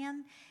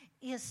plan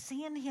is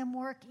seeing Him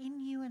work in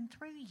you and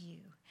through you.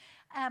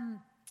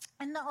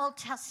 In the Old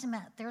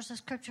Testament, there's a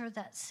scripture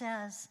that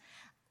says,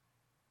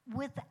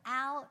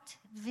 without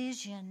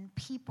vision,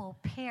 people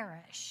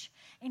perish.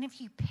 And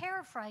if you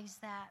paraphrase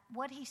that,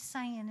 what He's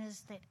saying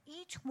is that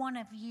each one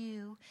of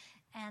you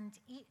and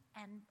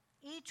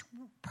each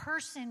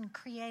person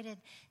created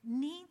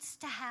needs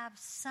to have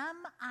some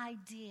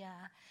idea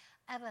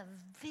of a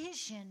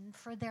vision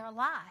for their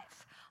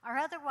life, or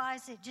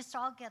otherwise it just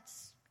all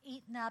gets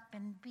eaten up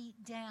and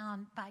beat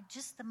down by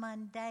just the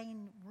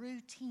mundane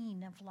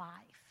routine of life.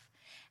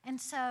 And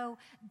so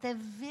the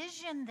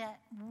vision that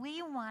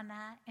we want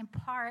to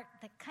impart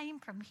that came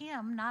from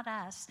Him, not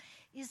us,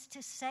 is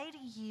to say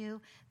to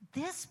you,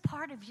 this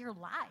part of your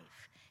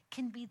life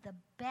can be the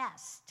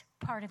best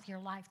part of your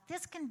life.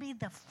 This can be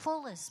the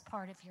fullest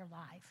part of your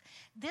life.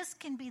 This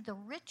can be the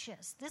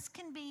richest. This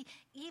can be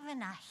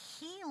even a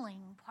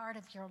healing part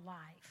of your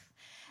life.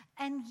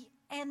 And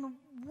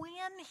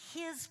when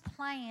His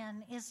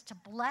plan is to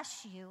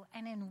bless you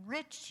and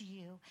enrich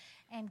you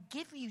and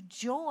give you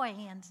joy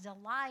and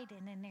delight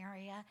in an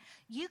area,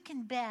 you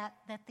can bet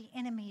that the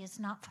enemy is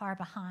not far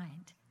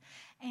behind.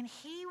 And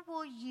he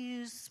will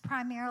use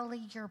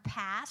primarily your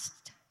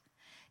past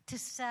to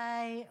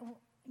say,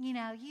 you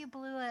know, you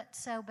blew it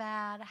so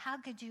bad. How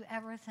could you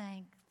ever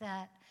think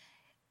that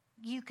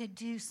you could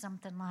do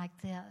something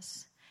like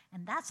this?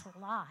 And that's a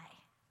lie.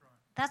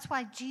 That's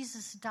why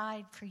Jesus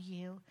died for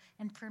you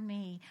and for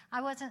me. I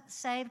wasn't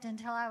saved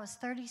until I was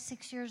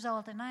 36 years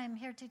old, and I am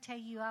here to tell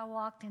you I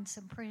walked in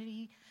some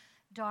pretty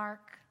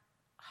dark,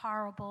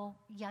 horrible,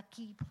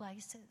 yucky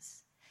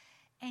places.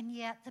 And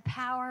yet the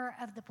power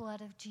of the blood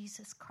of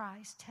Jesus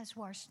Christ has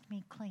washed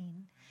me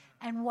clean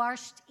and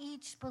washed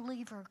each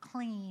believer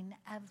clean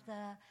of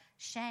the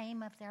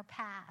shame of their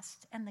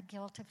past and the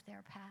guilt of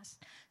their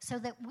past, so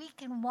that we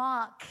can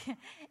walk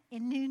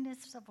in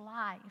newness of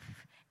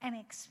life and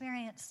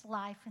experience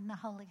life in the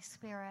Holy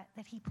Spirit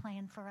that He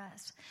planned for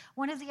us.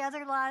 One of the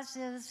other lies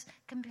is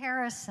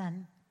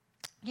comparison.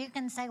 You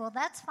can say, well,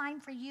 that's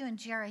fine for you and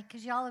Jerry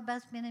because y'all have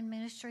both been in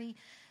ministry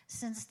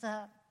since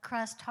the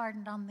crust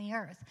hardened on the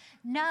earth.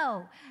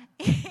 No,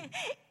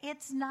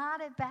 it's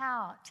not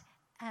about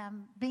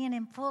being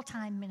in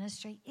full-time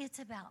ministry. It's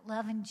about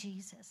loving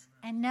Jesus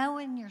and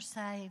knowing you're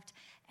saved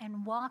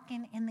and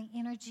walking in the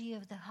energy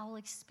of the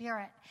Holy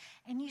Spirit.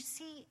 And you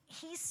see,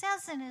 He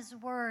says in His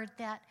word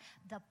that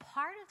the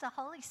part of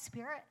the Holy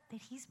Spirit that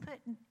He's put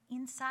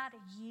inside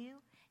of you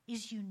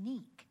is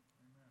unique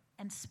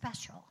and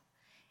special.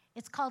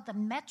 It's called the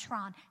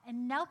Metron.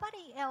 And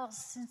nobody else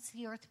since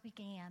the earth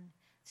began,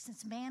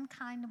 since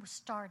mankind was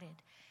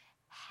started,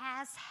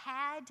 has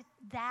had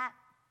that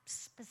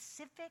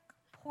specific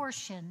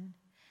portion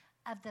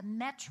of the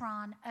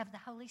Metron of the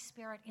Holy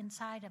Spirit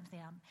inside of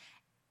them.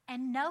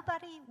 And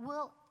nobody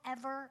will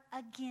ever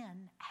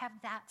again have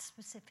that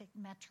specific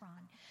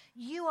Metron.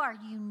 You are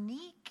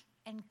unique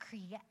and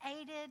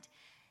created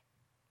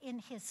in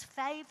His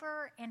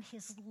favor and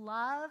His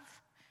love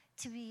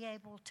to be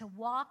able to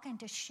walk and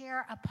to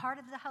share a part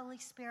of the Holy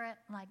Spirit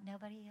like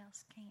nobody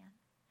else can.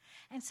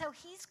 And so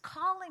He's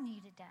calling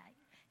you today.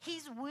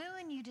 He's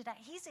wooing you today.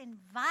 He's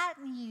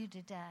inviting you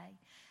today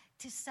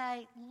to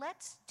say,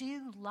 let's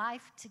do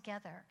life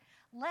together.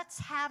 Let's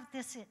have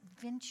this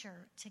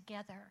adventure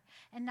together.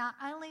 And not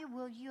only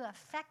will you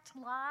affect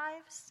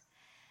lives,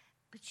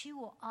 but you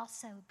will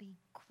also be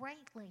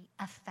greatly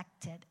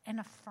affected and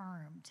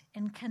affirmed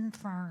and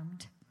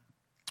confirmed.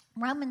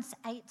 Romans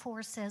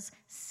 8:4 says,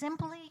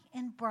 simply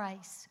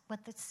embrace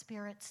what the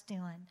Spirit's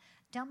doing.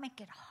 Don't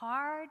make it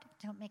hard.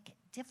 Don't make it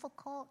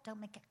difficult. Don't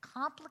make it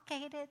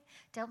complicated.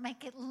 Don't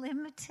make it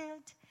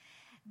limited.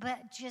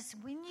 But just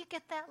when you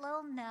get that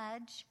little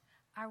nudge,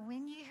 or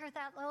when you hear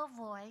that little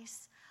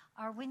voice,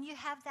 or when you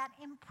have that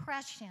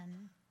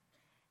impression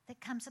that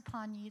comes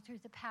upon you through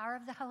the power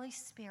of the Holy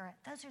Spirit,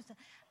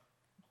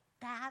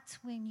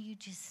 that's when you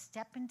just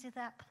step into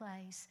that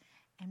place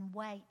and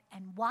wait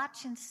and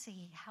watch and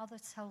see how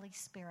this Holy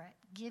Spirit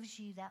gives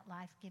you that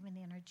life-giving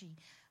energy.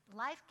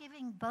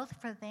 Life-giving both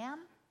for them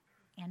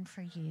and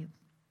for you.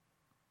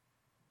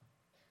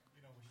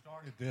 You know, we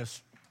started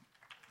this.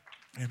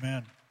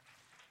 Amen.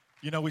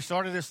 You know, we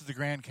started this at the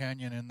Grand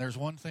Canyon, and there's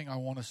one thing I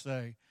want to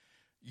say.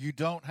 You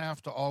don't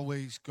have to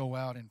always go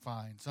out and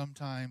find.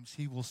 Sometimes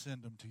He will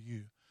send them to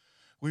you.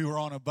 We were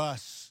on a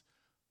bus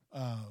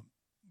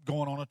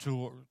going on a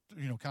tour,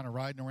 you know, kind of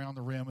riding around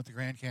the rim at the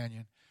Grand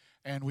Canyon.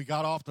 And we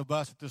got off the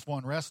bus at this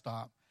one rest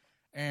stop.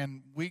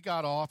 And we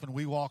got off and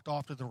we walked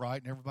off to the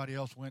right, and everybody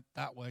else went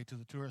that way to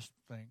the tourist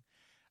thing.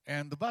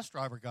 And the bus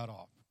driver got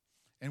off.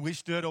 And we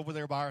stood over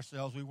there by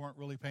ourselves. We weren't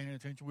really paying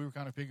attention. We were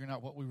kind of figuring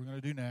out what we were going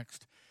to do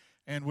next.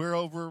 And we're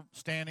over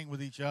standing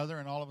with each other,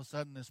 and all of a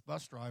sudden this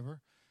bus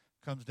driver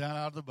comes down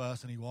out of the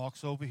bus, and he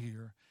walks over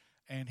here,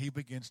 and he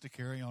begins to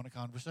carry on a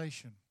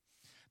conversation.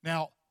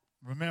 Now,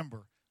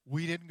 remember,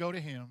 we didn't go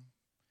to him.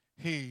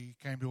 He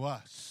came to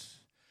us.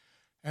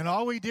 And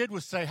all we did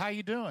was say, how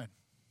you doing?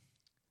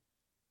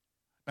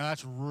 Now,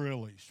 that's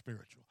really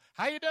spiritual.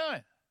 How you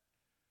doing?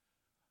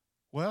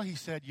 Well, he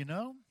said, you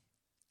know,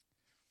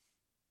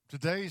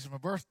 today's my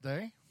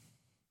birthday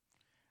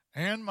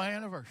and my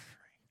anniversary.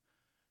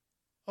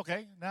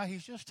 Okay, now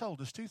he's just told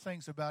us two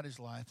things about his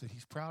life that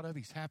he's proud of,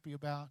 he's happy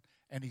about,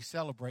 and he's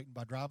celebrating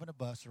by driving a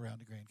bus around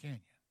the Grand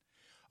Canyon.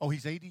 Oh,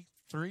 he's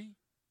 83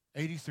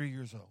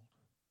 years old.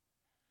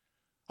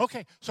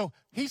 Okay, so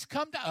he's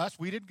come to us.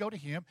 We didn't go to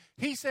him.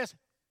 He says,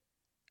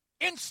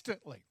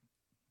 instantly,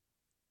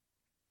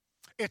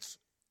 it's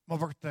my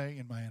birthday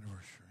and my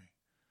anniversary.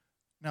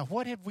 Now,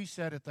 what have we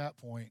said at that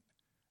point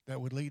that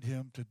would lead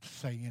him to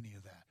say any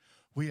of that?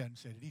 We hadn't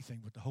said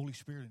anything, but the Holy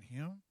Spirit in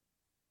him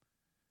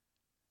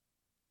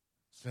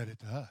said it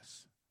to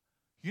us.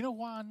 You know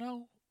why I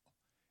know?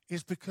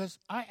 Is because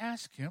I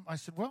asked him, I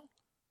said, well,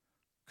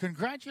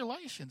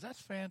 congratulations, that's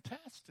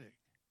fantastic.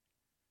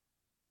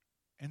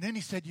 And then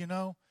he said, you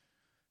know,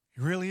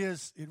 it really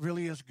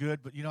is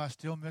good, but, you know, I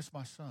still miss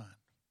my son.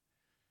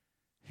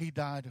 He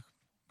died a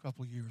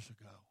couple of years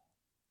ago,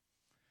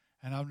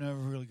 and I've never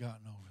really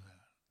gotten over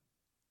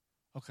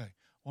that. Okay,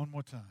 one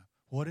more time.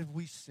 What have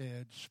we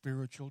said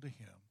spiritual to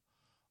him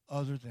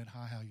other than,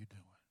 hi, how you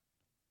doing?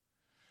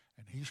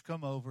 And he's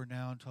come over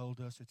now and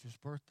told us it's his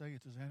birthday,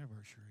 it's his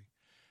anniversary,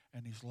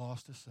 and he's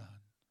lost a son.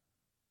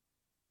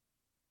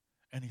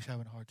 And he's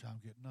having a hard time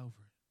getting over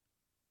it.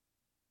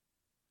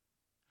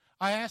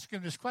 I asked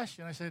him this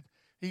question. I said,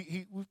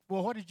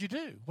 well, what did you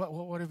do?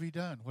 What have you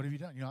done? What have you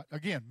done? You know,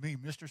 again, me,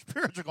 Mr.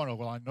 Spiritual, going,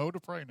 well, I know to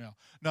pray now.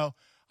 No,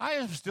 I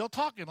am still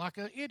talking like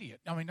an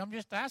idiot. I mean, I'm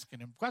just asking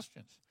him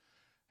questions.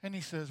 And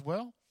he says,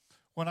 well,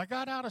 when I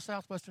got out of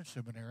Southwestern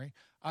Seminary,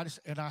 I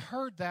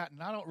heard that,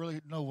 and I don't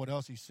really know what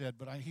else he said,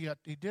 but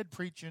he did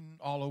preaching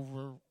all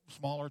over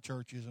smaller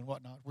churches and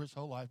whatnot for his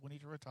whole life when he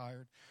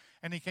retired,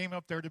 and he came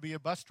up there to be a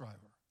bus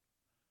driver.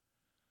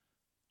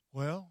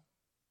 Well,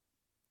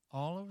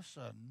 all of a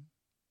sudden,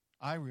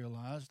 I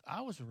realized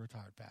I was a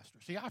retired pastor.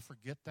 See, I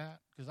forget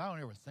that because I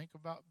don't ever think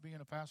about being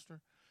a pastor.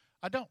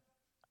 I don't.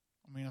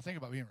 I mean, I think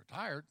about being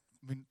retired.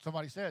 I mean,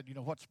 somebody said, you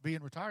know, what's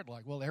being retired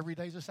like? Well, every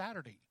day's a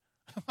Saturday.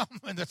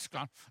 And that's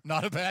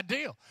not a bad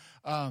deal,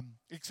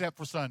 except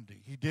for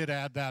Sunday. He did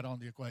add that on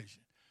the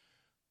equation.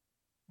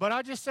 But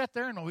I just sat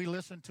there and we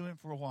listened to him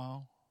for a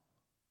while.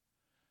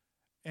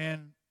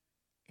 And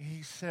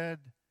he said,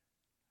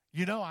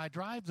 you know, I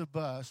drive the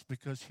bus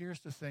because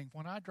here's the thing.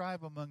 When I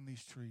drive among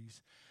these trees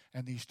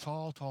and these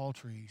tall, tall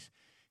trees,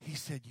 he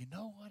said, you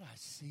know what I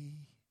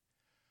see?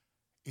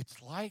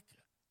 It's like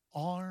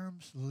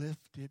arms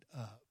lifted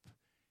up,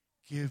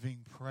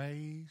 giving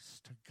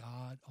praise to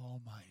God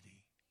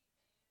Almighty.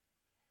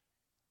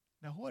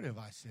 Now, what have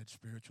I said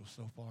spiritual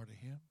so far to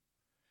him?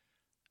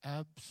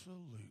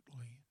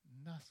 Absolutely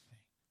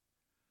nothing.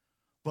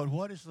 But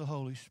what has the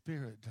Holy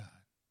Spirit done?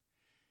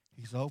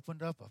 He's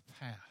opened up a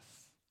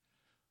path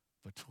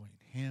between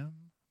him,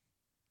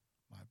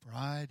 my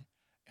bride,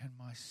 and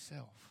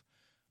myself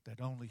that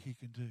only he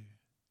can do.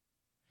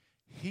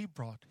 He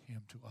brought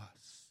him to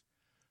us.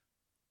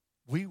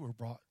 We were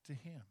brought to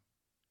him.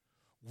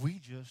 We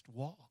just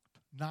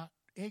walked, not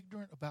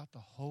ignorant about the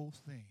whole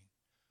thing.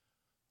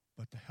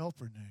 But the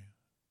helper knew.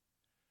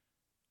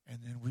 And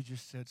then we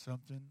just said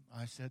something.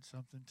 I said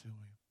something to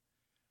him.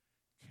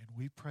 Can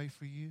we pray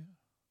for you?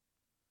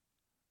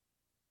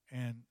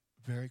 And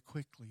very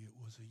quickly it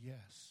was a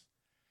yes.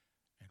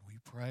 And we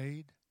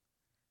prayed.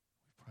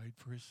 We prayed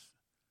for his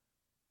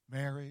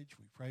marriage.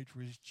 We prayed for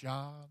his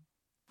job.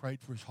 prayed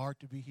for his heart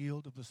to be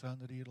healed of the son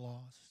that he had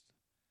lost.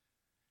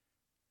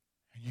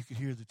 And you could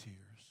hear the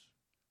tears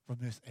from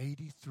this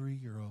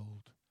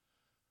 83-year-old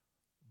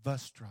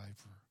bus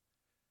driver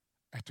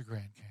at the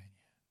Grand Canyon.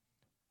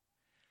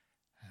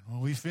 And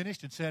when we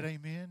finished and said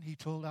amen, he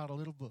pulled out a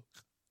little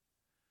book.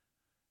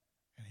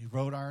 And he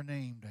wrote our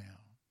name down.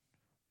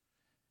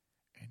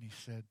 And he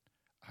said,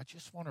 I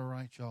just want to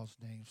write y'all's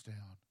names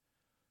down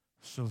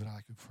so that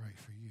I can pray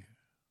for you.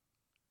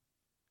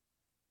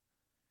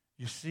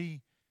 You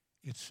see,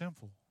 it's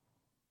simple.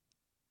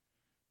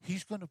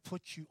 He's going to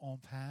put you on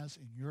paths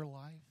in your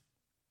life,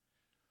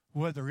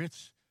 whether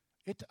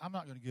I'm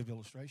not going to give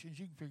illustrations.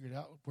 You can figure it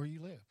out where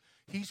you live.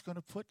 He's going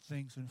to put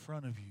things in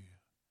front of you,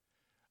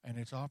 and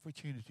it's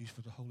opportunities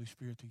for the Holy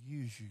Spirit to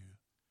use you.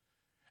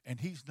 And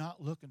he's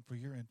not looking for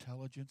your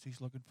intelligence. He's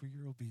looking for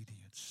your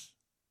obedience.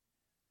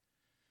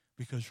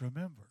 Because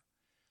remember,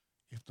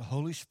 if the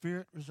Holy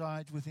Spirit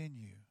resides within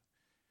you,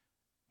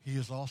 he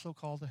is also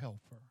called the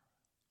helper.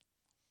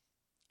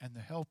 And the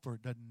helper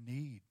doesn't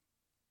need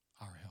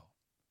our help.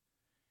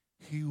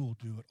 He will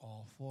do it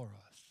all for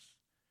us.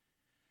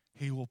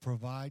 He will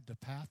provide the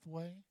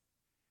pathway.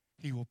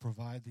 He will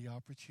provide the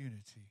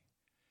opportunity.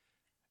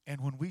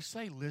 And when we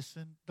say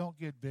listen, don't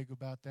get big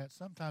about that.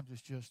 Sometimes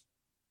it's just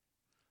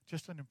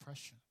an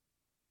impression.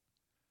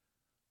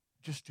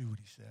 Just do what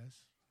he says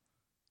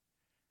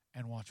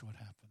and watch what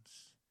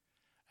happens.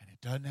 And it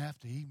doesn't have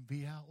to even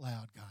be out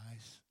loud,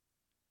 guys.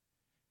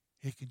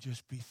 It can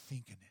just be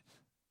thinking it.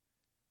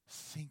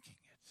 Thinking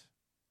it.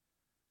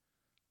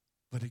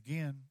 But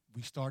again,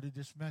 we started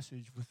this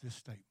message with this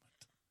statement.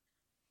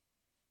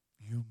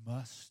 You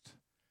must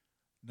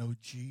know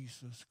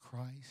Jesus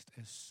Christ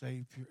as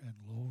Savior and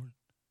Lord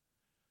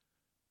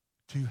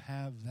to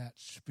have that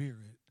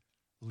Spirit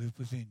live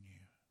within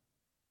you.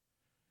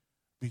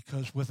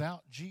 Because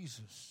without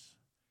Jesus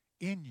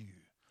in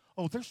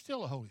you, there's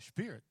still a Holy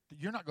Spirit.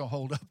 You're not going to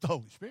hold up the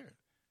Holy Spirit.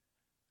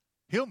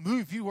 He'll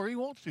move you where he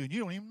wants to, and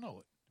you don't even know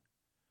it.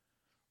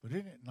 But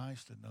isn't it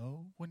nice to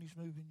know when he's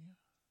moving you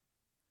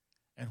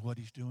and what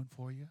he's doing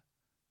for you?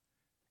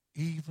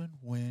 Even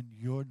when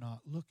you're not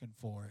looking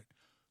for it,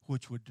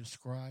 which would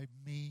describe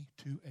me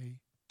to a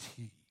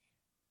T.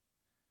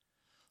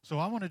 So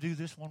I want to do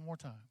this one more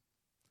time.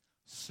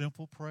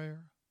 Simple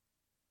prayer.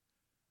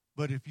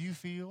 But if you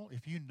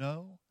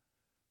know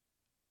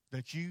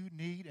that you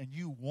need and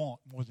you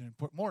want,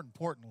 more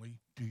importantly,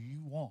 do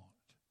you want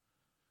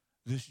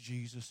this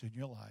Jesus in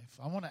your life?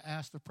 I want to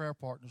ask the prayer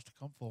partners to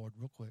come forward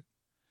real quick.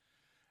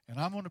 And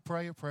I'm going to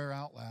pray a prayer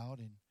out loud,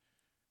 and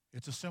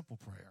it's a simple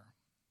prayer.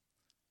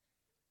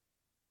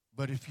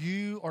 But if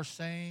you are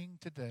saying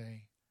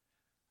today,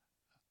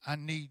 I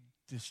need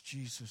this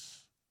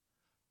Jesus,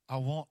 I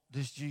want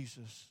this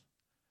Jesus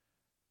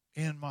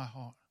in my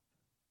heart.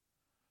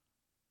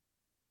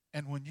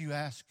 And when you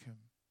ask him,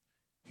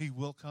 he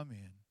will come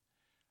in,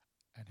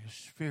 and his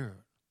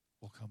Spirit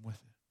will come with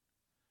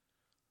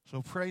it.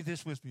 So pray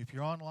this with me. If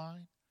you're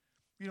online,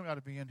 you don't got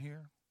to be in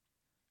here.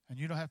 And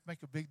you don't have to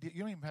make a big deal.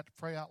 You don't even have to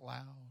pray out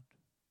loud.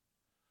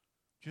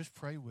 Just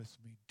pray with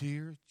me.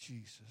 Dear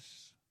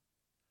Jesus,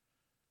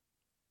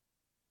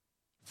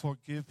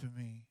 forgive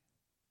me.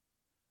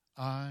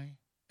 I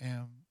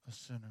am a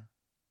sinner.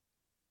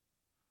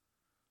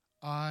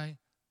 I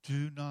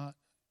do not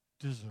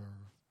deserve.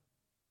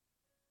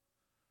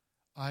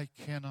 I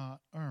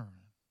cannot earn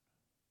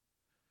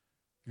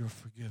your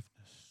forgiveness.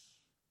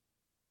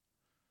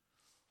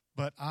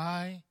 But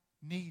I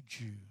need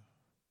you.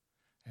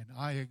 And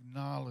I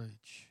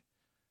acknowledge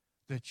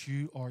that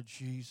you are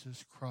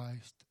Jesus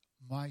Christ,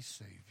 my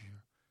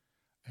Savior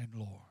and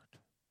Lord.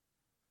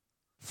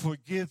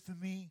 Forgive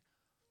me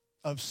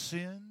of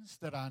sins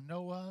that I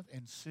know of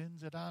and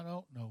sins that I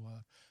don't know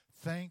of.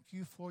 Thank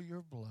you for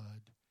your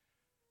blood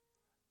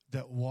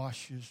that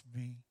washes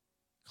me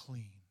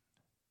clean.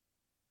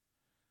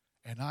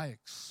 And I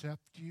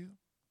accept you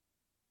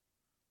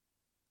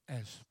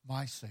as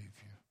my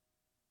Savior,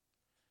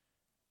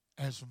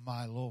 as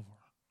my Lord,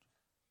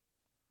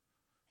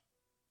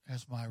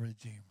 as my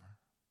Redeemer.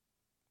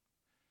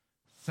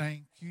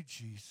 Thank you,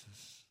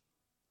 Jesus,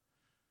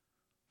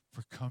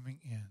 for coming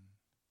in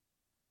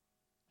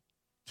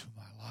to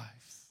my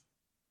life.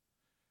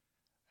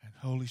 And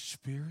Holy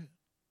Spirit,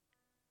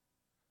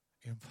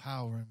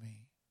 empower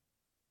me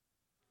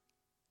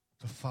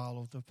to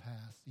follow the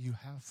path you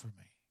have for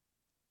me.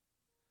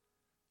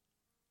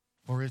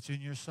 For it's in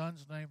your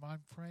Son's name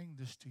I'm praying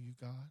this to you,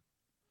 God.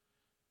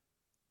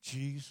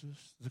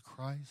 Jesus, the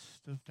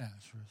Christ of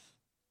Nazareth.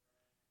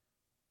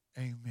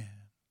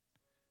 Amen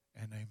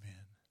and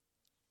amen.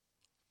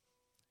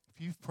 If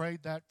you've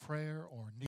prayed that prayer or need